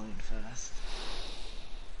long and fast.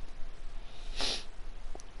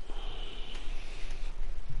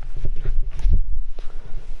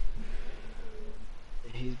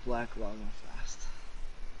 He's black, long, and fast.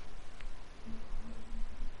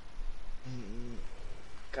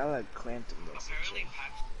 Guy like clamped him.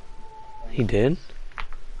 He did?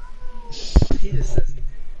 He just says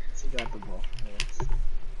he got the ball.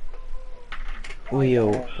 Wait,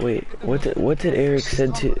 yo, wait. What did Eric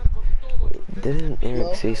said to? Didn't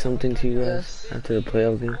Eric say something to you guys after the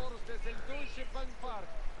playoff game?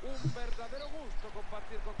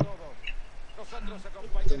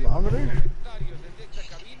 Thermometer?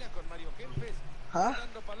 Huh?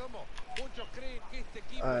 Bye.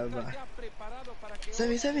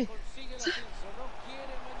 Send me.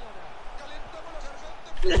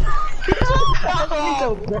 Oh,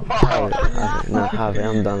 no, Javi,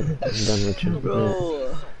 I'm done. I'm done with you.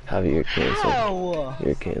 Bro. Javi, you're canceled. Ow.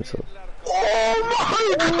 You're canceled.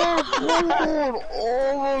 Oh my god!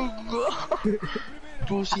 Oh my god!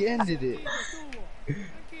 Bro, she ended it.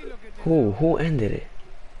 Who ended it?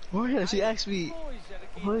 Oh yeah, she asked me.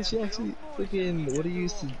 Freaking, what do you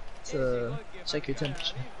use to check your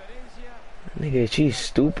temperature? Nigga, she's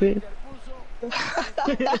stupid.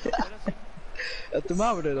 A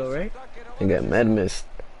thermometer though, right? I got mad missed.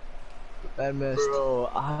 Bad mess.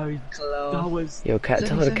 Bro, that was... Yo, cat,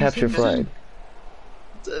 tell her to capture flag.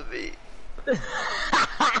 To me.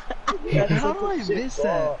 How do I miss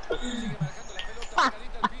that?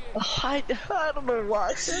 I don't know why.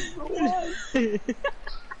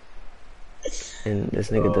 And this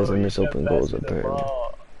nigga doesn't miss open goals apparently.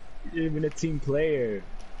 You're even a team player.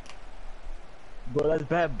 Bro, that's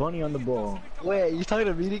Bad Bunny on the ball. Wait, you talking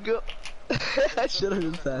to me, Nico? I should have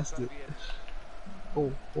been faster.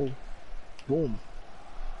 Oh. Boom.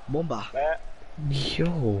 Bomba.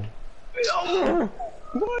 Yo.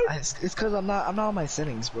 It's cause I'm not on my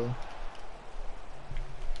settings, bro.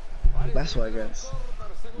 That's why, guys.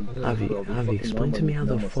 Javi, explain to me how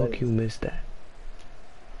the fuck you missed that.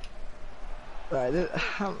 Alright,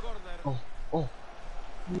 oh.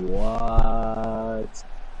 What?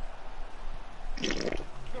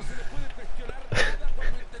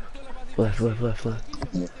 Left.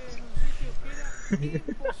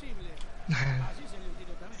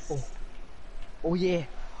 Oh yeah.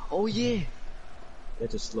 You have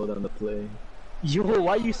to slow down the play. Yo,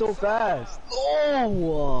 why you so fast?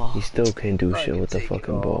 Oh! He still can't do shit with the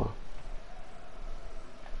fucking ball.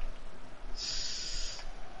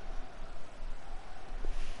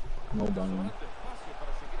 No bang.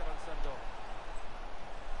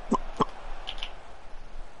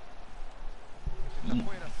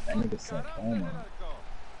 That nigga sent home.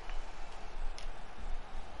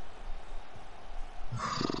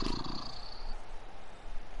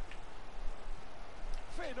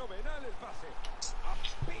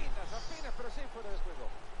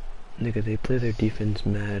 Nigga, they play their defense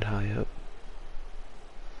mad high up.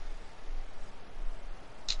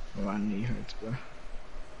 My knee hurts, bro.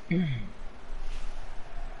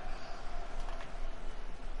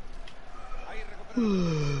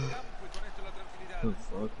 Oh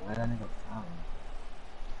fuck, why that nigga foul?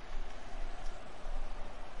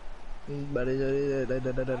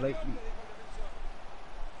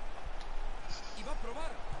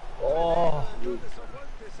 Oh! Look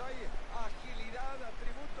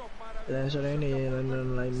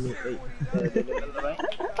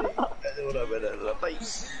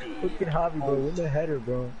at Javi, bro, in the header,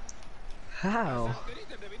 bro. How?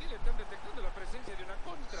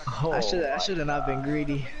 Oh, I should have not been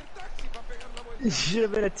greedy. you should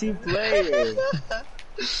have been a team player.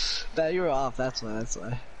 Nah, you were off, that's why.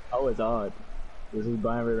 I was odd. This is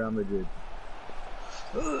Bayern Real Madrid.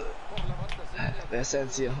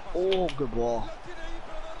 Asensio. Oh, good ball.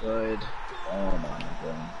 Good. Oh my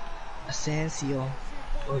god. Asensio.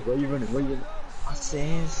 Oh, where you running? Where you running?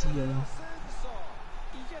 Asensio.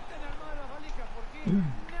 Y ya están armadas las valijas porque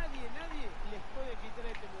nadie les puede quitar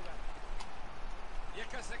este lugar. Y es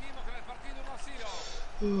que seguimos con el partido 1-0.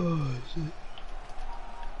 Oh, shit.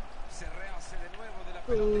 Se rehace de nuevo de la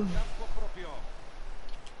pelota en campo propio.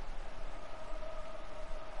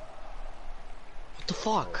 What the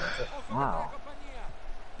fuck? Wow.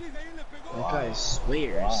 Desde ahí le pegó. That guy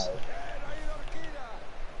swears. Wow.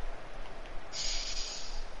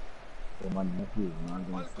 Oh, my nephew is not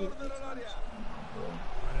gonna see it. Bueno,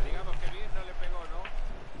 digamos que bien no le pegó, ¿no?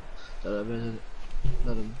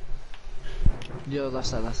 Let him. Yo, left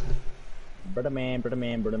side. Brother man. Pina,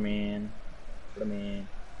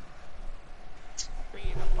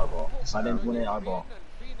 Arbol. I didn't win it, Arbol.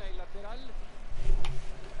 Pina y lateral.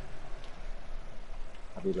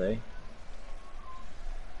 Happy lay.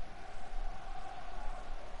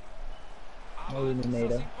 No Avanza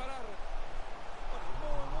eliminator. sin parar.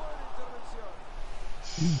 Muy buena intervención.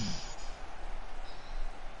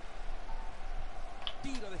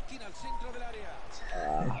 Tiro de esquina al centro del área.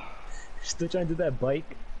 Still trying to do that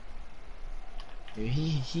bike? Dude, he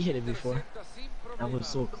hit it before. Intercepta sin That was problema.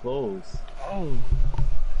 so close. Oh.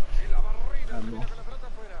 Y la barrera Ah, termina no. con la pelota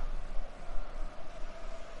afuera.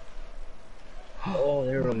 Oh,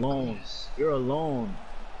 you're alone. You're alone.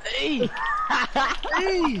 Hey!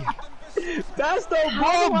 Hey! That's the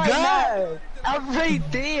Oh god! I'm right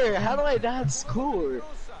there! How do I not score?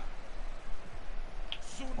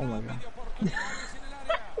 Oh my god.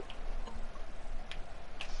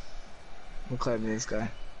 I'm claiming this guy.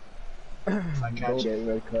 I Go catch get it.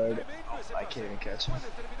 red card. I can't even catch him.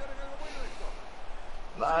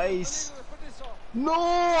 Nice! No!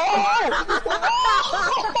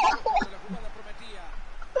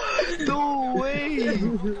 No way!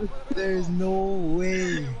 There's no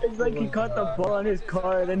way! It's like he caught the ball on his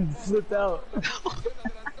car and then flipped out.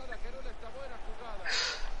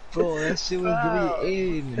 Bro, that shit was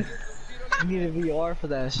really in. I need a VR for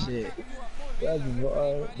that shit. That's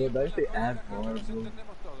bar. But that's the ad bar, bro.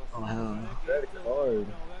 Oh hell no. Red card.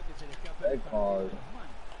 Red card.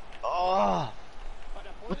 Oh!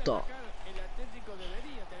 What the? El Atlético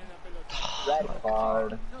debería tener la pelota. Red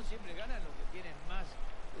card. No siempre ganan los que tienen más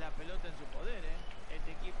la pelota en su poder, ¿eh?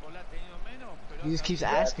 Este equipo la ha tenido menos, pero He just keeps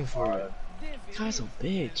asking for it. This guy's a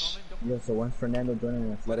bitch. Yo, so when's Fernando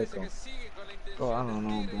joining Atletico? Bro, I don't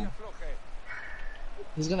know, bro.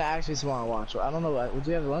 He's gonna ask me tomorrow. Watch. I don't know. Would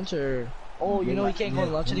you have lunch or? Oh, you know he can't go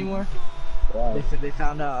to lunch anymore. Why? They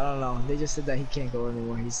found out. I don't know. They just said that he can't go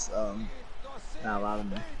anymore. He's not allowed in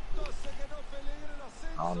there.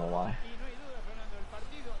 I don't know why.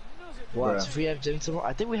 Watch. Bruh. If we have gym tomorrow,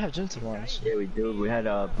 I think we have gym tomorrow. Actually. Yeah, we do. We had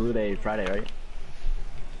Blue Day Friday, right?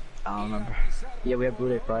 I don't remember. Yeah, we had Blue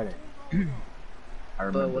Day Friday. I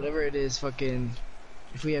remember. But whatever it is, fucking.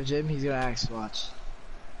 If we have gym, he's gonna ask. Watch.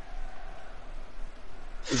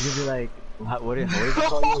 He's gonna be like, what is he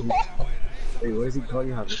call you? Wait, what does he call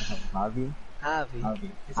you? Javi?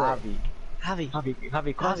 Javi. He's Javi.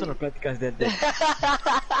 Javi. ¿Cuáles son las pláticas de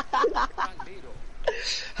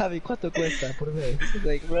Javi, ¿cuánto cuesta por mes?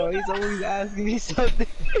 Like, bro, he's always asking me something.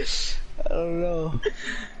 I don't know.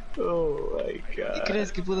 Oh my god.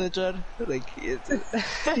 ¿Crees que puedo echar? Like, it's...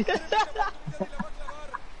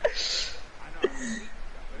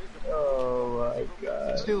 Oh my I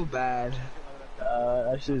god. feel bad.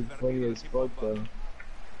 That shit is funny as fuck though.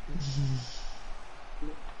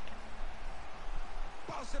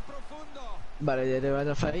 Pase profundo. Vale, ya te van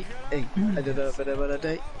a fight. Ey,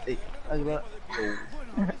 ey, ayuda.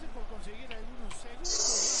 Bueno, a veces por conseguir algunos segundos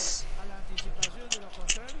más a la anticipación de los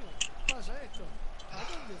contrarios, pasa esto. ¿A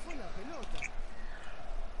dónde fue la pelota?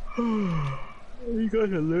 You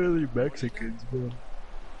guys are literally Mexicans, bro.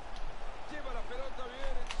 Lleva la pelota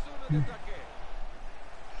bien en zona de ataque.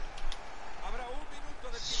 Habrá un minuto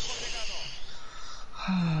de tiempo agregado.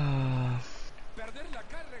 Perder la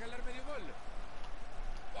carga al dar medio gol.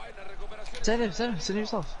 Buena recuperación. Send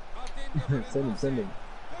yourself. Send him.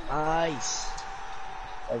 Nice.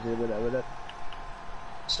 Actually, with that.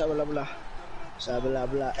 Shabla bla. Shabla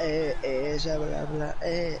bla, shabla bla,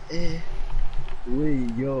 Wait,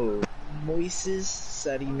 yo. Moises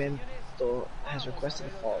Sarimento has requested a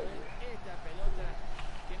follow. Esta pelota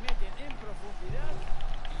que meten en profundidad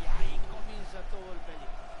y ahí comienza todo el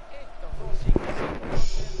peligro. Estos dos sí que se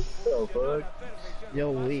conocen, funcionó a la perfección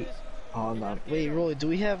Yo, los wait. pases, Oh no. Wait, Rolly, do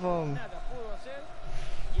we have nada pudo hacer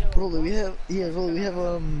y el Rolly, we have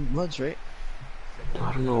lunch, right? I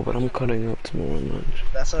don't know, but I'm cutting up tomorrow lunch.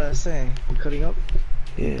 That's what I was saying. You cutting up?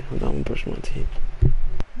 Yeah, I'm gonna brush my teeth.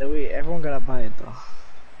 Everyone gotta buy it though.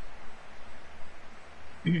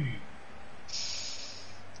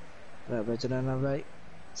 Right, better than that, right?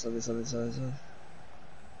 So this. Mm.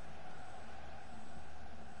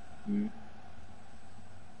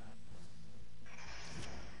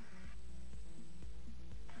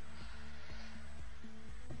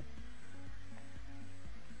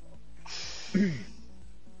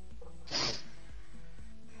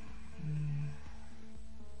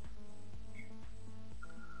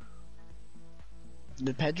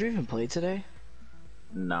 Did Pedro even play today?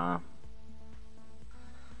 Nah.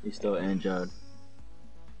 He's still injured.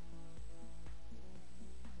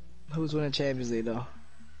 Who's winning Champions League though?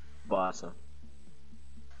 Barca.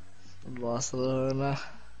 Barcelona.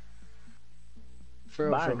 For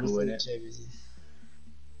Bayern who's could win winning it. Champions League?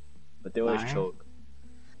 But they always Bayern? choke.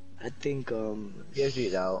 I think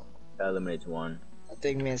PSG's out. That eliminates one. I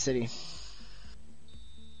think Man City.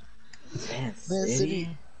 Man Man City? City.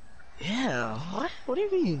 Yeah. What? What do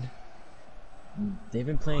you mean? They've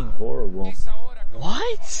been playing horrible.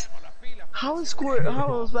 What? How was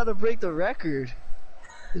about to break the record?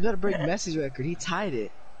 He's about to break Messi's record. He tied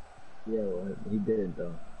it. Yeah, well, he didn't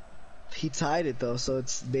though. He tied it though, so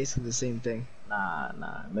it's basically the same thing. Nah.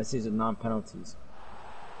 Messi's a non-penalties.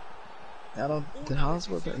 I don't. Did Haaland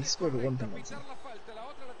score? He scored one penalty.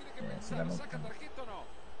 Yeah, so that don't count.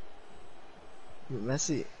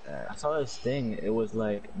 Messi. I saw this thing. It was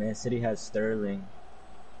like Man City has Sterling.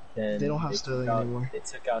 Then They don't have Sterling anymore. They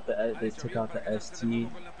took out the ST.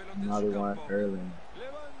 Now they want Erling.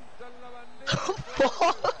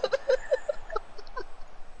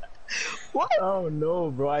 What? Oh no,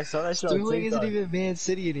 bro! I saw that shit on Sterling TikTok. isn't even Man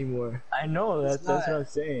City anymore. I know that's not. what I'm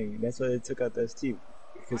saying. That's why they took out the ST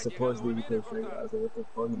because supposedly you could trade. I was like, what the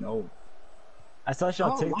fuck? No. I saw that shit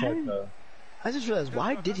on Oh, TikTok why? though. I just realized,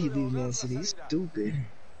 why did he leave Man City? He's stupid.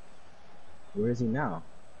 Where is he now?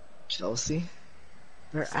 Chelsea?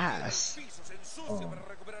 Their ass. Oh.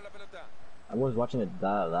 I was watching the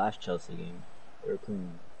last Chelsea game. They were playing.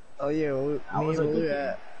 Oh yeah, well, That was a we good were game.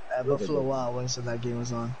 at It was a Buffalo good Wild Wings when that game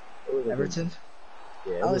was on. It was a good Everton? game.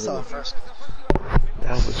 Yeah, I it only was a saw the good game. first.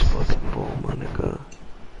 That was fucking bull, my nigga.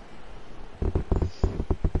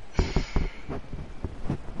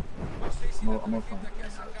 I'm gonna find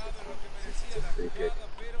it's a free kick.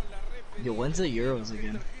 Yo, when's the Euros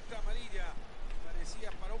again?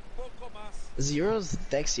 Is the Euros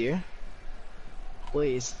next year?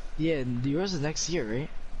 Wait, yeah, the Euros is next year, right?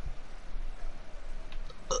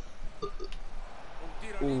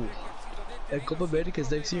 Ooh. And Copa America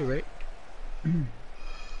is next year, right?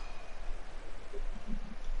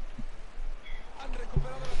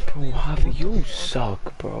 Bro, Javi, you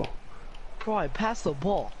suck, bro. Bro, I passed the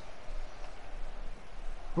ball.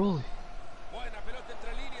 Bro.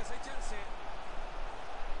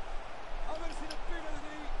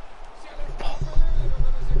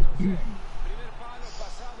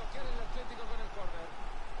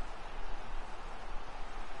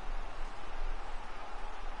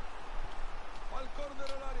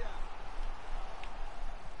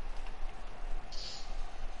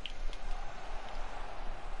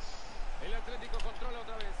 El Atlético controla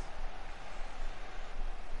otra vez.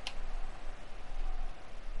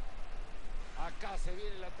 Acá se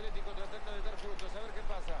viene el Atlético tratando de dar frutos. A ver qué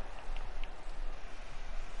pasa.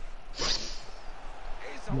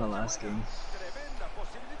 Esa No, última last game. tremenda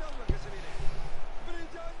posibilidad la que se viene.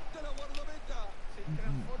 Brillante la guardameta. Se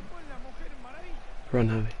transformó en la mujer maravilla. Run,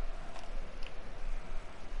 Javi.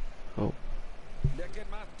 Oh. De aquí en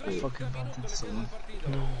más, I 30 fucking minutos bunted le so queda long. al partido.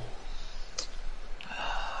 No.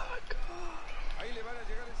 Ahí le van a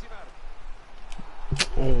llegar encima.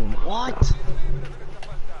 Oh my What? God. Libre con esta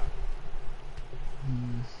falta.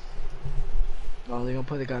 Oh, they're gonna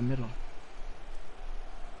put the guy middle.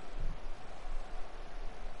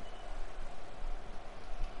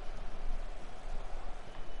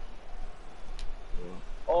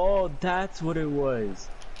 Oh, that's what it was.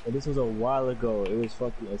 And this was a while ago. It was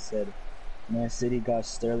fucking. It said, Man City got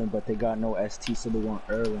Sterling, but they got no ST, so they want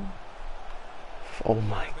Erling. Oh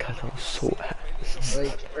my God, that was so ass.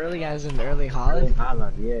 Like, early as in early Erling Holland?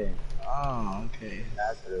 Haaland, yeah. Oh, okay.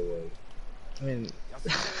 That's what it was. I mean,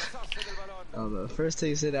 oh, the first thing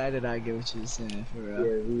you said, I did not get what you were saying, for real.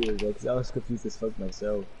 Yeah, weird, bro, because I was confused as fuck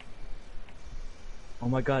myself. Oh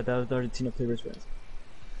my god, that was the Argentina player wristbands.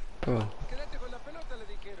 Bro, Quédate con la pelota, le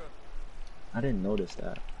dijeron. I didn't notice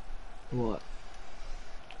that. What?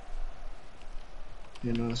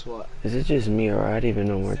 You notice what? is it just me or I didn't even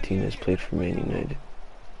know Martinez played for Man United?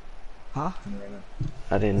 Huh?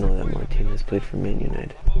 I didn't know that Martinez played for Man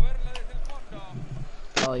United. A moverla desde el fondo.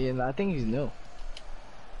 Oh, yeah, no, I think he's new.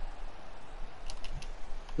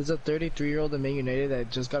 There's a 33-year-old in Man United that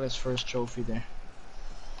just got his first trophy there.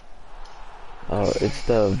 Oh, it's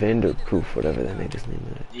the Vanderproof, whatever that nigga's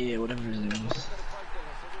name is. Yeah, whatever his name is.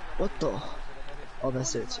 What the? Oh,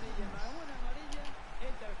 that's it. Amarilla más una amarilla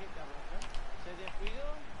es tarjeta roja. Se descuidó,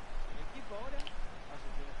 el equipo ahora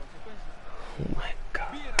asume las consecuencias. Oh my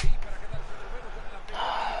god. Bien ahí para quedarse de nuevo con la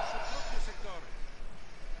pelota y en su propio sector.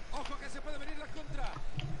 Ojo que se puede venir la contra.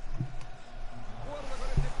 Guarda con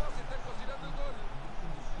este pase, están cocinando el gol.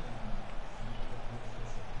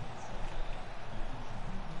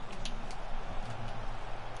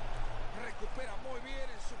 Recupera muy bien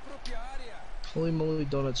en su propia área. Holy moly,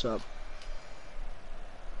 donut shop.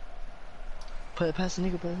 Play it past the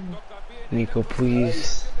Nico, play it. Toca bien. Nico,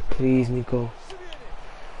 please. Please, Nico. Se viene.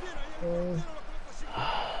 Bien ahí el portero, la pelota sigue.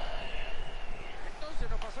 Entonces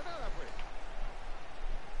no pasa nada, pues.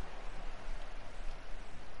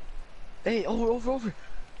 Hey, over.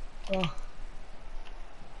 Oh.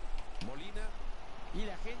 Molina. Y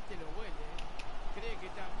la gente lo huele, ¿eh? Cree que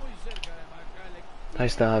está muy cerca de marcarle. Ahí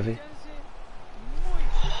está, Javi. Muy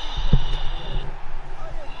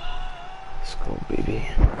Let's go, baby.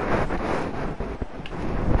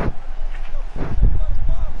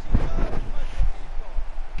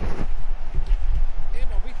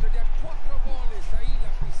 Hemos visto ya 4 goles ahí,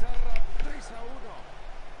 la pizarra 3-1.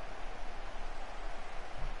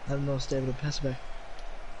 I don't know, stay able to pass it back.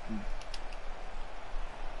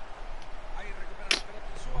 Ahí recupera la pelota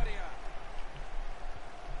en su área.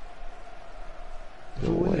 No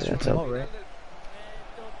way, that's All up. right.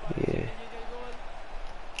 Yeah.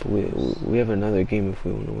 But we have another game if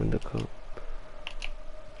we want to win the cup.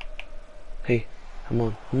 Hey, come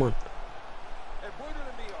on. Es bueno el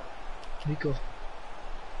envío. Nico,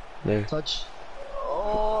 There. touch.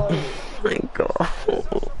 Oh my god. Para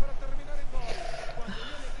terminar en gol.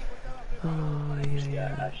 Oh,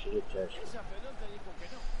 yeah. I should have touched. Esa pelota dijo que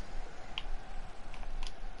no.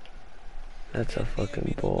 That's a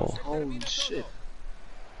fucking ball. Holy shit.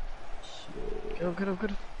 Get him.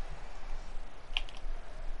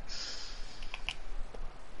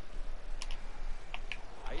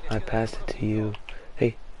 I passed it to you.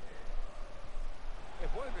 Hey,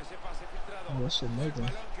 Vuelve ese pase filtrado. Oh, that shit El made them.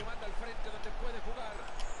 balón que manda al frente donde puede jugar.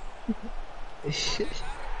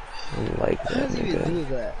 I don't like How that does he even nigga. do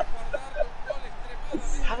that? Guardarle un gol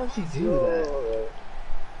extremadamente. How does he do that?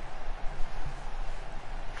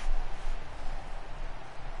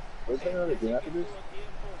 What's another game after this? Tuvo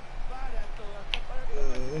tiempo para todo, hasta para tomar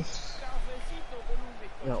cafecito con un You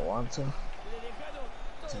bizcocho. don't want to. Le dejaron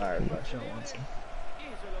todo Sorry, but you don't want to. eso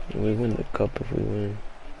es lo que We win the cup if we win. y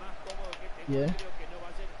más cómodo que este Yeah. creo que no va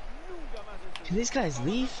a ser nunca más el suyo. Can these guys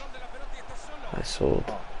leave? Son de la pelota y está solo. I sold.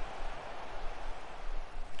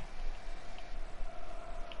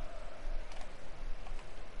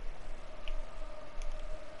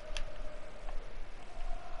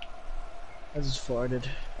 I just farted.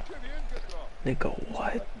 Qué bien que entró. Nigga,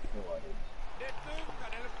 what?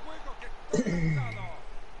 Detengan el juego que está conectado.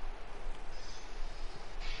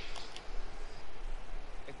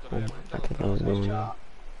 Esto Oh no my, le ha I gustado thought that was going in. una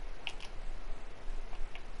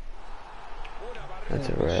barrera That's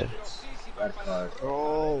a red. peligrosísima para el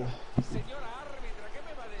Oh. Señora árbitra, ¿qué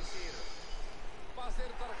me va a decir? Va a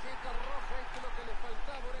ser tarjeta roja, esto es lo que le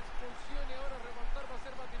faltaba, una expulsión y ahora remontar va a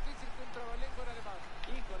ser más difícil que un trabalengo en alemán.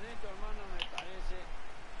 Y con esto, hermano, me parece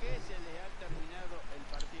que se le ha terminado el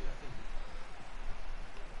partido así.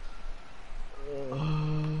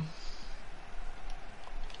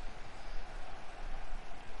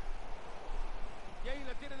 Y ahí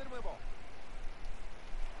la tiene de nuevo.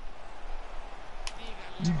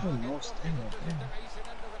 Nico, Díganle no, que stay there, están ahí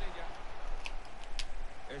cenando con ella.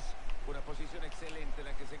 Es una posición excelente en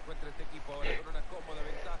la que se encuentra este equipo ahora con una cómoda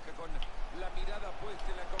ventaja, con la mirada puesta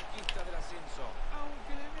en la conquista del ascenso.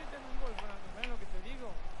 Aunque le metan un gol, Fernando, ¿ves lo que te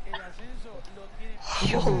digo? El ascenso lo tiene.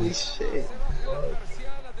 Holy shit. Se bajan las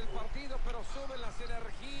persianas del partido, pero suben las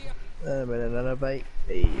energías. Another bite.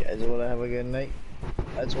 Hey, I just wanna have a good night.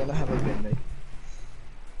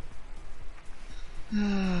 Oh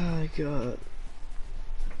my god.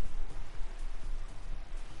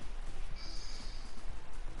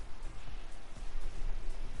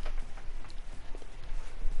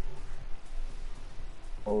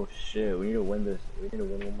 Oh shit, we need to win this. We need to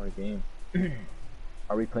win one more game.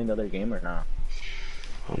 Are we playing the other game or not?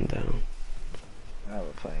 I'm down. We're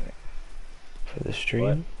playing it. For the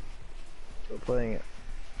stream? We're playing it.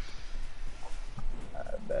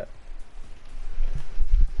 I bet.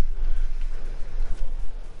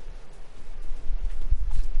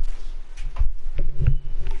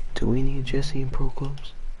 Do we need Jesse in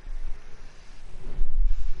ProClubs?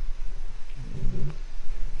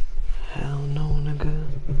 Hell no, nigga.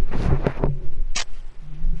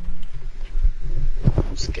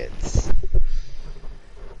 seconds.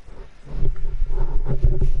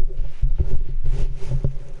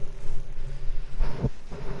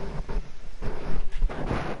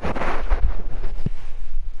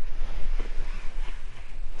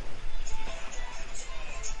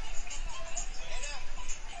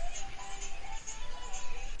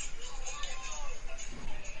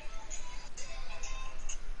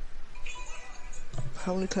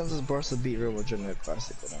 How many times has Barca beat Real Madrid in a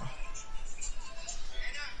Clasico now?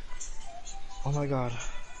 Oh my god.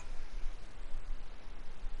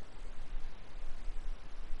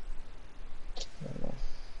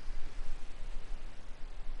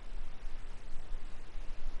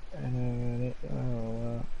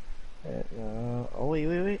 Oh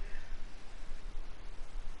wait.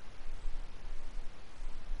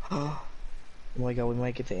 Oh my god, we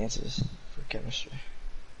might get the answers for chemistry.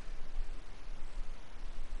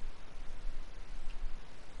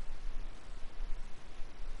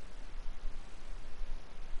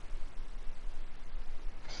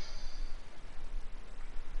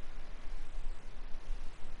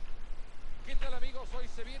 ¿Qué tal, amigos? Hoy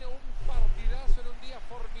se viene un partidazo en un día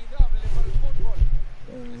formidable para el fútbol.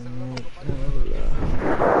 Les saludamos con Mario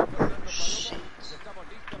Fernando Palomo y estamos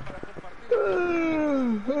listos para compartir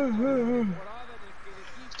temporada en el que el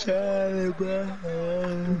equipo puede salir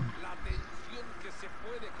campeón. La tensión que se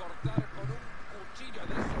puede cortar con un cuchillo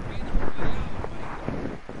de esos bien afilados,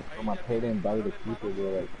 Marito. On my payday and buy the people, bro.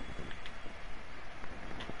 Like,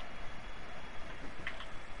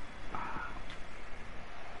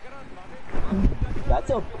 that's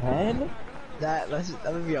a pen? I'm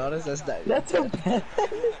gonna be honest, that's not. That's a pen?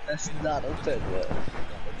 That's not a pen, bro.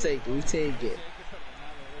 We take it.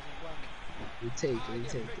 We take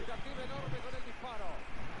it.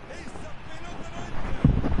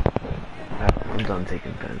 I'm done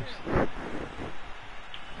taking pens.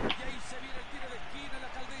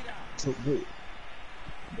 So good.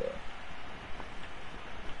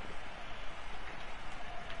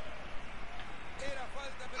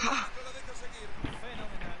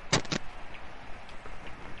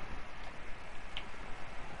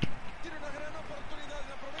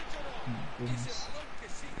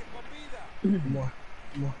 More.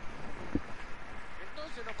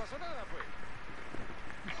 Entonces no pasó nada, pues.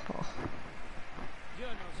 Yo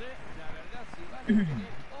no sé, la verdad, si van a tener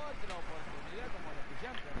otra oportunidad como la que ya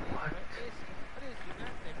han perdido, es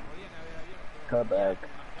impresionante. Podían haber abierto Cut back. el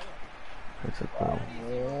marcador. That's a cool.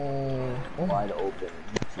 Wide open.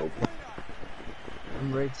 It's open.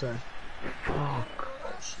 I'm right side. Fuck.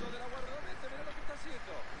 Golazo de la guardameta, mirá lo que está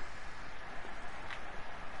haciendo.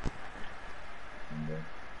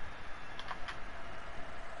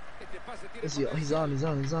 Este pase tiene He's on. Sigue.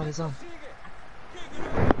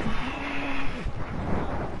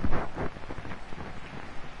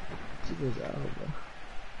 He goes out, bro.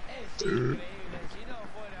 Es increíble, si no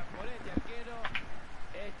fuera por este arquero,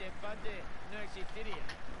 este empate no existiría.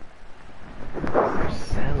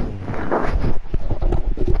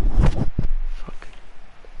 Fuck.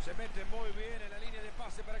 Se mete muy bien en la línea de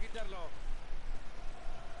pase para quitarlo.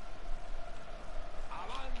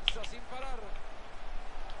 Avanza sin parar.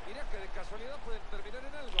 Mirá que de casualidad pueden terminar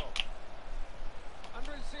en algo.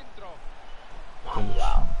 Ando el centro.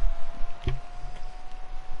 Wow.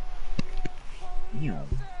 El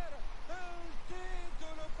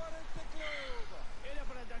título para este club. Era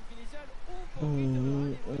para tranquilizar un poquito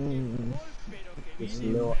los ánimos del gol, pero que This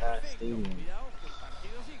viene little ass perfecto. stadium. Cuidado que el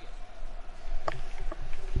partido sigue.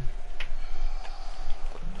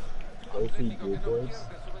 Both Atlético que good no boys.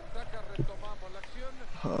 pierde su ventaja. Retomamos la acción.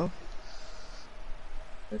 Huh?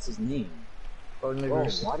 That's his name. Or Bro,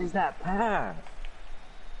 reverse. what is that pass?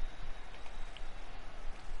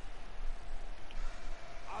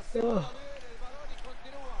 Hace bien el balón y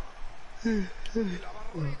continúa. La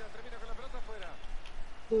barrida termina con la pelota afuera.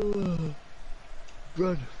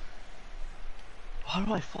 Run. How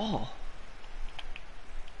do I fall?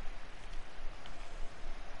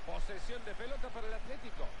 Posesión de pelota para el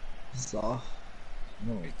Atlético. It's off.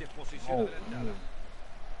 No. Esta es posición adelantada.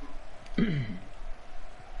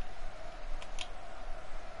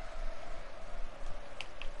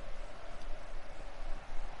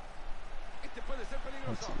 Este puede ser That's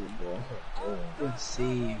peligroso. a good ball. Good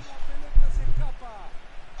save. La pelota se escapa.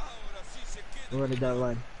 Ahora sí se queda. We're running that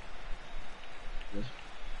line.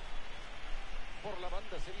 Por la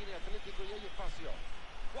banda se viene Atlético y hay espacio.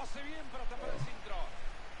 Lo hace bien para tapar el centro.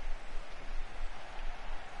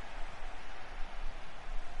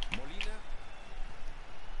 Molina.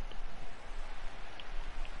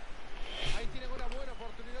 Ahí tienen una buena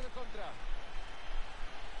oportunidad de contra.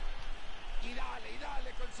 Y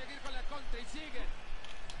dale, conseguir con la contra y siguen.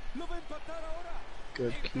 ¿Lo va a empatar ahora?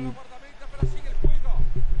 Good Entra keep. la guardameta, pero sigue el juego.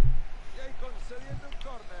 Y ahí concediendo un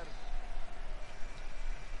córner.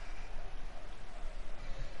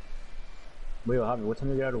 Wait, Javi, what time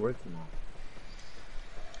do you get out of work tomorrow?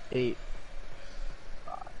 8.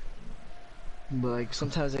 But like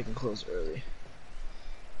sometimes I can close early.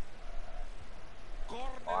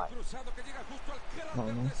 Córner cruzado que llega justo al I cráter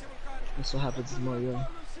don't know. de ese volcán. That's what happens tomorrow, yo.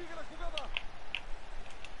 Palo y sigue la jugada.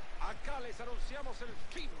 Acá les anunciamos el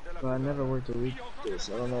fin de la But I jugada. never worked a Y ojo que weekday,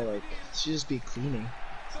 so I después don't de know. Like definir, she just be cleaning.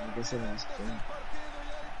 So I guess I don't have to clean. el partido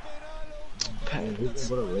y hay penal o un poco Man, de we can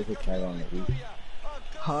go to laser tag on the week.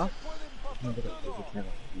 Huh? se puede empatar I'm gonna go to todo. laser tag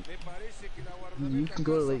on the week. Me parece que la You guardameta can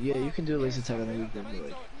go to casa yeah, you va can do a laser esa tag on the pelota, weekend,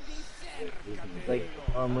 but Marito, ni cerca te like digo.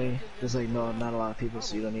 normally there's like not a lot of people,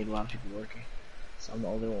 so you don't need a lot of people working. So I'm the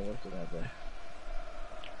only one working that day.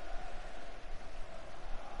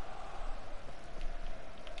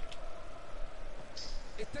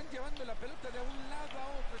 Están llevando la pelota de un lado a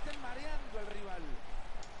otro, están mareando al rival.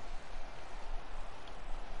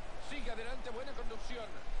 Sigue adelante, buena conducción.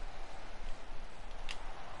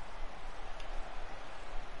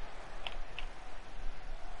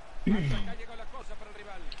 Hasta acá llegó la cosa para el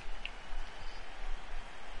rival.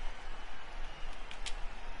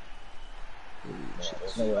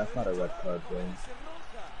 No, that's not a red card, bro. Dice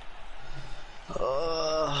roja.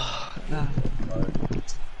 Nah.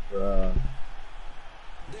 Bruh.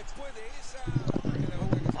 Después de esa, no queda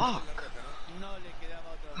otra que sacarle la roja, ¿no? No le quedaba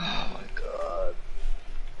otra Oh my god.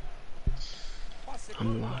 Pase I'm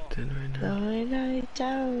corto. locked in right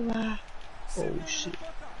now. Se Oh viene shit. la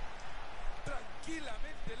pelota.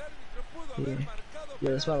 Tranquilamente el árbitro pudo haber Yeah. marcado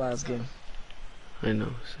Yeah, that's my penal. last game. I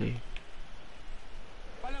know, see.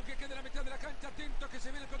 Balón que queda en la mitad de la cancha, atento que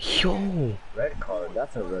se viene el Yo! Red card,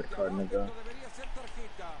 that's a red card, nigga. Esto debería ser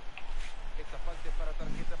tarjeta. Esta falta es para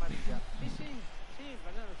tarjeta amarilla. Sí,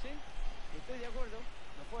 Fernando, sí. Estoy de acuerdo.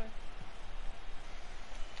 No fue.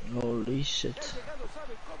 Holy shit. Ha llegado,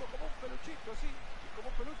 ¿sabe cómo? Como un peluchito, sí. Como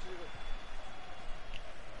un peluche, digo.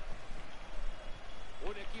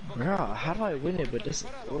 Un equipo que Bro, how do I win it but this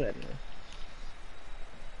whatever.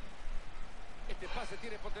 este pase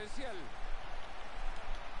tiene potencial.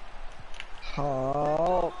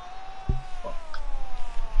 Oh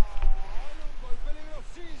Un gol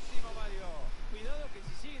peligrosísimo, Mario. Cuidado que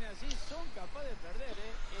si siguen así son capaces de perder,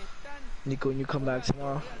 Están Nico, when you come back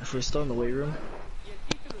tomorrow, if we're still in the weight room, y el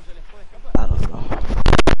título se les puede escapar. I don't know.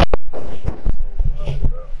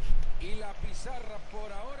 Y la pizarra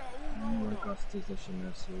por ahora Oh my 1-1. gosh, this is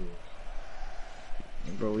not serious.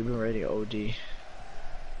 Bro, we've been ready OD.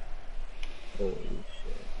 Holy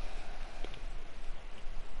shit.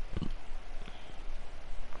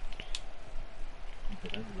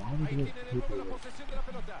 Okay, why Ahí would you tiene de nuevo people la posesión de la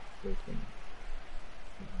pelota. freaking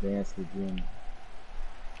advance the gym?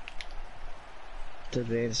 The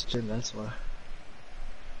advanced gym, that's why.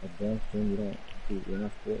 Advanced gym, you don't, dude, you're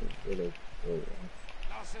not supposed to go to,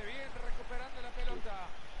 Lo hace bien recuperando la pelota.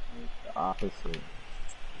 the opposite.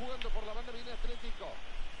 Jugando por la banda viene Atlético.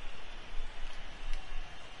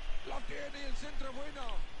 Lo tiene y el centro es bueno.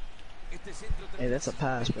 Este centro Hey, that's a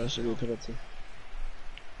pass, bro. Should be a penalty.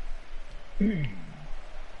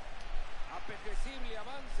 apetecible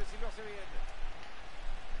avance si lo hace bien.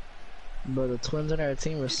 But the twins on our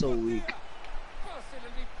team are so weak. Pásele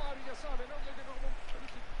el disparo y ya sabe, ¿no? Le llegó como un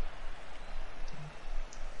peluche.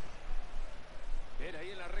 Bien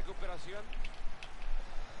ahí en la recuperación.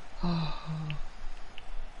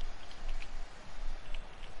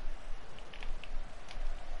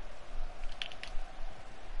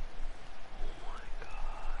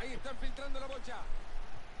 Ahí están filtrando la bocha.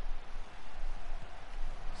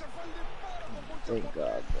 Se fue el disparo con mucha Thank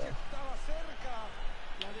God, potencia. bro. Estaba cerca.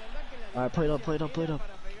 La verdad que la Alright, play it up, play it up, play it era up.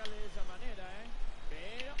 para pegarle de esa manera,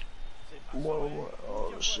 Pero se pasó, Whoa,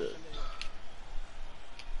 oh Mucha shit. fuerza le dio.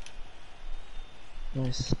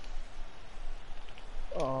 Nice.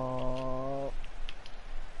 Oh,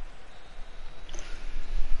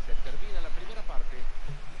 Se termina la primera parte.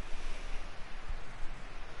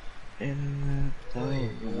 in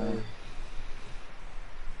the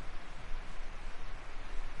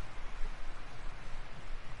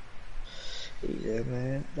yeah,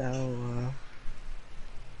 man. Now,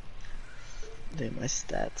 then my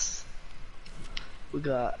stats. We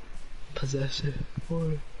got possession.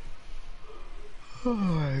 Oh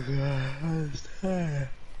my god, that's tired.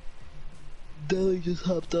 Deli just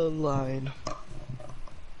hopped online.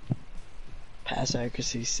 Pass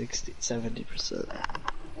accuracy 70%.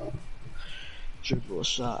 Dribble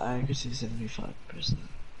shot accuracy 75%.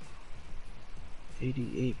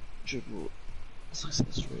 88 dribble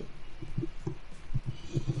success rate.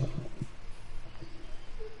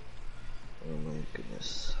 Oh my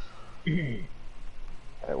goodness.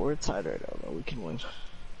 Alright, we're tied right now though, we can win.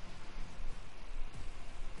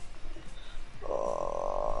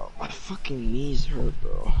 My fucking knees hurt,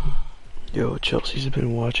 bro. Yo, Chelsea's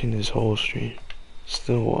been watching this whole stream.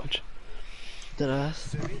 Still watch. Did I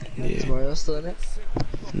ask? Yeah. Is Mario still in it?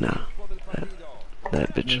 Nah.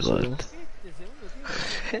 That bitch left.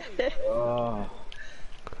 Oh.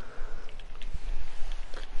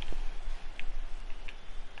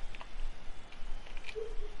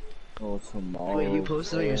 Oh, tomorrow. Wait, you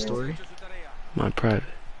posted on your story? My private.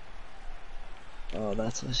 Oh,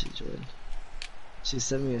 that's why she joined. She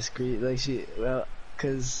sent me a screen, like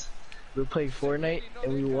cause we were playing Fortnite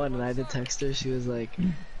and we won and I did text her, she was like,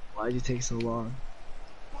 why'd you take so long?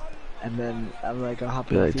 And then I'm like, I'll hop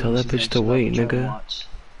Be in like, the tell feed, that and she's bitch like, to "Shut up, wait, I'm trying to nigga." watch."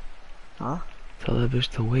 Huh? Tell that bitch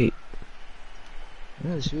to wait.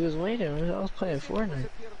 Yeah, she was waiting, I was playing Fortnite.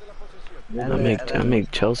 I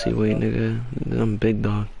make Chelsea wait, nigga. I'm big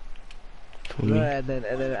dog. For No, me. and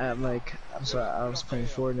then I'm like, I'm sorry, I was playing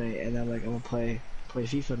Fortnite and I'm like, I'm gonna play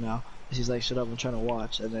FIFA now. And she's like, shut up, I'm trying to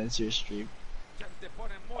watch, and then it's your stream.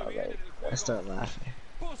 I start laughing.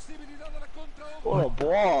 What a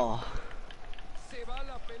ball!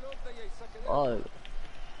 Oh,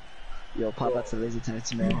 yo, pop out to lazy time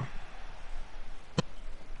tomorrow.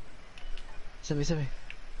 Send me.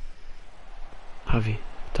 Javi,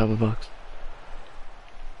 top of box.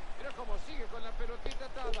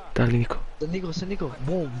 Dale, Nico. Send Nico.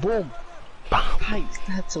 Boom, boom. Bam. Nice,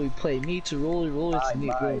 that's how we play. Me to roll to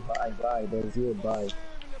Nico. Bye. There's you, bye.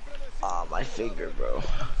 Ah, my finger, bro.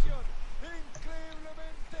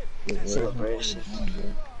 Celebration.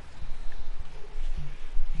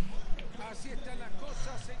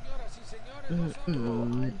 I'm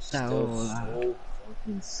still so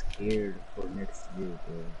fucking scared for next year,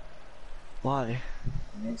 bro. Why?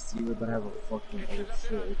 Next year we're about to have a fucking other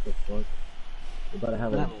shit. What the fuck? We're about to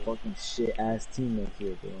have a fucking shit ass team next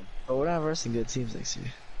year, bro. But we're not versing good teams next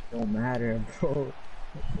year. Don't matter, bro.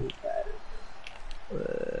 Don't matter.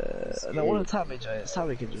 No, one at a time, enjoy it. It's time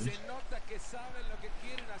we can do it.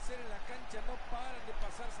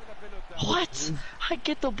 What? I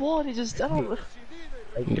get the ball and he just, I don't. Like,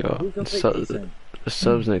 Yo, the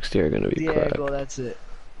subs next year are gonna be cracked. Diego, that's it.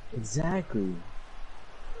 Exactly.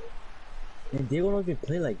 And Diego don't even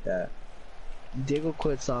play like that. Diego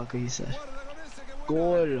quit soccer, he said.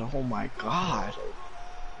 Good. Oh my god.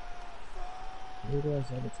 Diego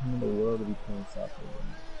has all the time in the world to be playing soccer,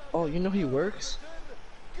 man. Oh, you know he works?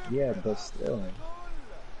 Yeah, but still.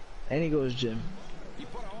 And he goes gym.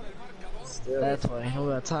 Still. That's why he don't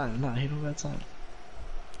got time. Nah, he don't got time.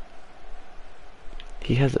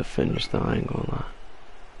 He has a finish though, I ain't gonna lie.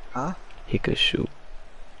 Huh? He could shoot.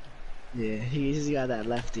 Yeah, he's got that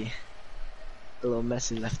lefty. The little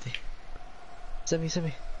messy lefty. Send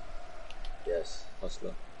me. Yes,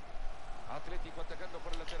 hustler.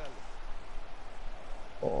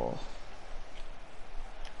 Oh.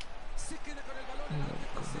 Oh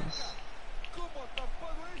my goodness.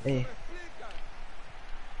 Hey.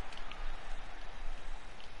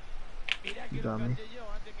 You got me.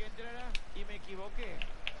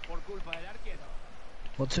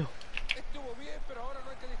 1-2.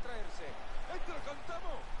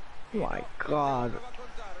 My god.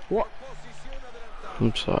 What?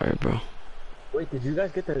 I'm sorry, bro. Wait, did you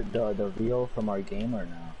guys get the VO from our game or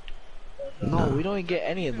no? No, we don't even get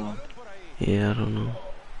any of them. Yeah, I don't know.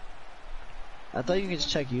 I thought you could just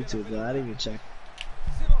check YouTube, though. I didn't even check.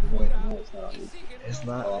 No, it's not on YouTube. It's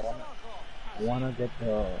not. I wanna get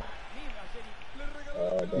the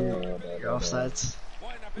offsides.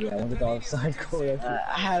 Yeah, I want to get the offside goal.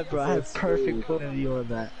 I had perfect point of view on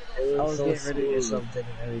that. I was getting ready to get something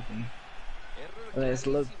and everything. And it's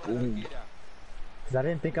look boom. Cause I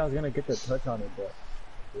didn't think I was gonna get the touch on it, but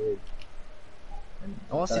I did. And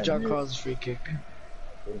I want to see John Carl's free kick.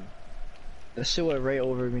 That shit went right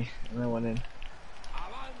over me and then went in.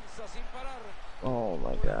 Oh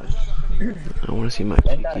my gosh. I want to see my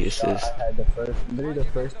cheeky assist. I had literally the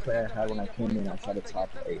first play I had when I came in. I shot the top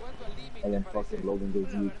right, and then fucking Logan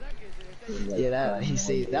goes deep. Like, yeah, that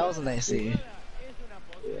saved. That was a nice save.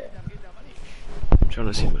 Yeah. I'm trying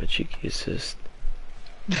to see my cheeky assist.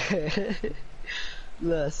 The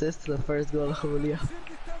assist to the first goal of Julio.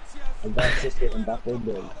 And that assist with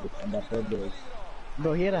Mbappe does.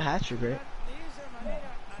 Bro, he had a hat trick, right?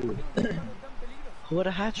 Dude. Who had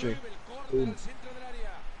a hat trick? Dude.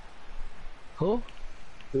 Who?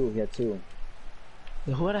 He had two.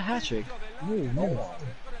 Who had a hat trick? No.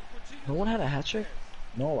 No one had a hat trick?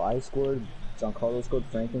 No, I scored, Giancarlo scored,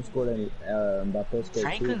 Franklin scored, and Mbappe scored.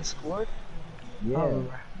 Franklin scored? Yeah.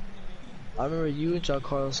 I remember you and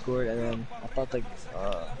Giancarlo scored, and then I thought like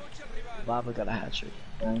Baba got a hat trick.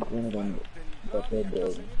 Franklin and the third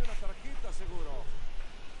bro.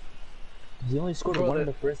 He only scored Bro, one in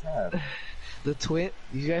the first half. The twin,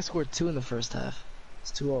 you guys scored 2 in the first half.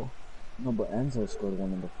 It's 2-0. No, but Enzo scored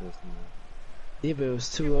one in the first half. Yeah, but it was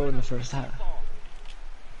 2-0 in the first half.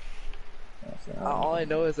 Yeah, so All I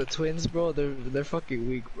know is the Twins, bro. They're fucking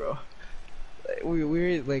weak, bro. Like,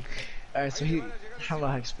 we're like, alright. So I don't know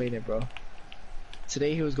how to explain it, bro.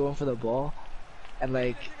 Today he was going for the ball, and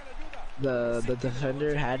like the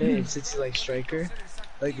defender had it, and since he's like striker,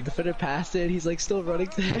 like the defender passed it, and he's like still running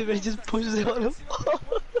to him, and he just pushes it on him.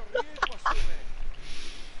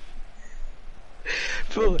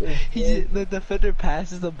 Bro, the defender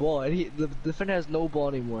passes the ball, and the defender has no ball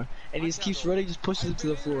anymore, and he just keeps running, just pushes him to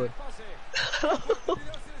the floor.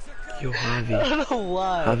 Yo, Javi. I don't know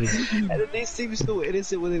why. Javi. And then they seem so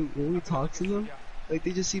innocent when we talk to them. Like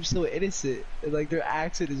they just seem so innocent, and like their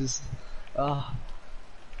accent is just, I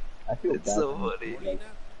feel it's bad so for funny. him, like,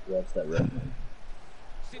 refs that ref him.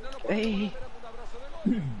 Hey,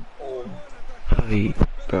 Javi,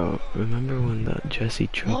 bro, remember when that Jesse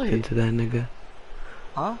trucked What? into that nigga?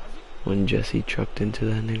 huh? When Jesse trucked into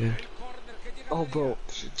that nigga? Oh, bro,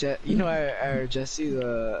 you know our Jesse,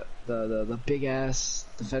 the big ass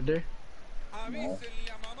defender. No.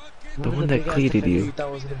 The Remember one that big-ass cleated defender you. You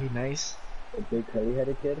thought was gonna be nice? The big curly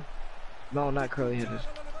headed kid? No, not curly headed.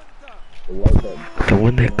 The white head. The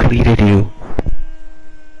one that cleated you.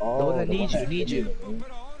 Oh, The one that needs that you. hit me.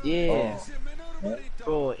 Yeah. Yeah.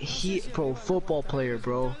 Bro, football player,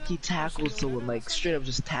 bro. He tackled someone, like straight up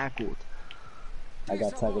just tackled. I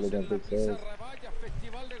got tackled against Big Stairs.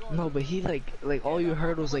 No, but he like all you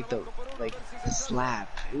heard was like the slap.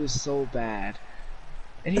 It was so bad.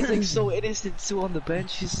 And he's like so innocent too on the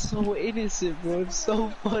bench. He's so innocent, bro. It's so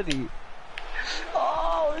funny.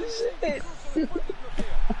 Oh shit!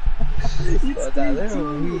 They're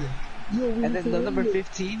weak. And then the number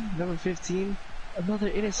 15, another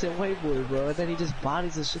innocent white boy, bro. And then he just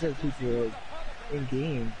bodies the shit out of people like, in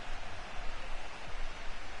game.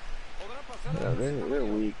 Yeah, they're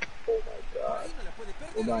weak. Oh my god.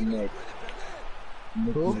 What about Nick?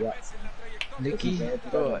 Who? Nicky,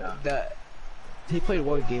 bro, he played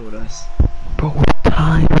one game with us. Bro, what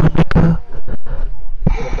time, my nigga?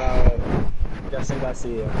 What about Justin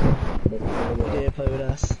Garcia? He didn't play with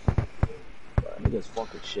us. That nigga's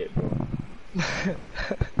fucking shit, bro.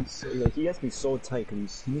 Like, he has to be so tight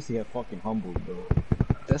because he needs to get fucking humbled, bro.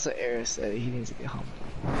 That's what Eric said. He needs to get humbled.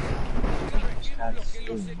 That's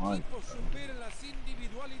so much.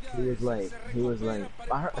 He was like,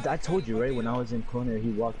 I told you, right? When I was in corner, he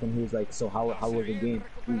walked in, he was like, so how was the game?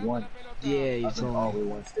 We won. Yeah, you I was like, told oh, me. we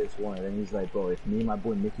won 6-1. And then he's like, bro, if me and my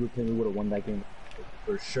boy Nicky would play, we would have won that game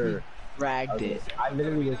for sure. Ragged it. I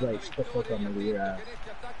literally was like, shut the fuck up, nigga, your ass.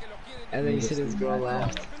 And then you said his girl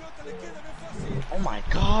laughed. Oh my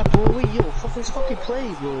god, bro. Wait, yo, let's fucking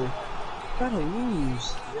play, bro. Gotta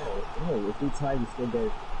lose. Yo, if we tie, we still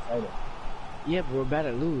get title. Yeah, but we're bad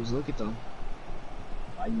at lose. Look at them.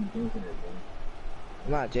 Why you drinking it, bro?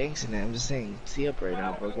 I'm not jinxing it. I'm just saying, tee up right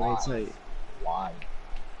now, bro. Let me tell you. Why?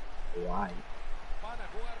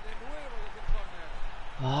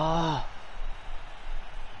 Ah,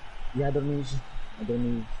 Ja, dormisz.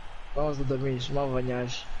 vamos a dormir. Vamos a bañar.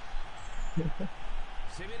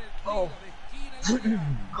 Go.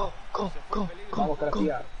 Go. Vamos,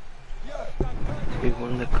 García. We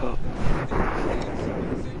won the cup.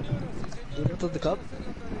 You want to the cup?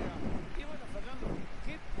 Y bueno, Fernando,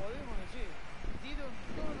 ¿qué podemos decir? Dieron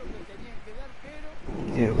todo lo que tenían que dar, pero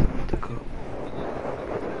Yeah, we won the cup.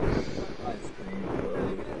 hasta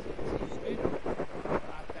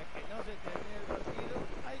que no se termine el partido,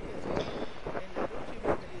 hay que seguir en la lucha y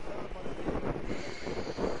mentalizado para el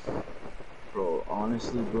Bro,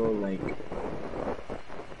 honestly, bro, like,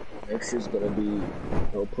 next year's gonna be,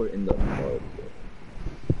 they'll put in the mud, bro.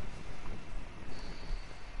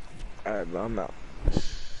 Alright, bro. I'm out.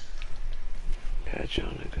 Catch y'all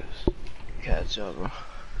niggas. Catch y'all, bro.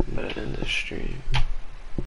 Better end the stream.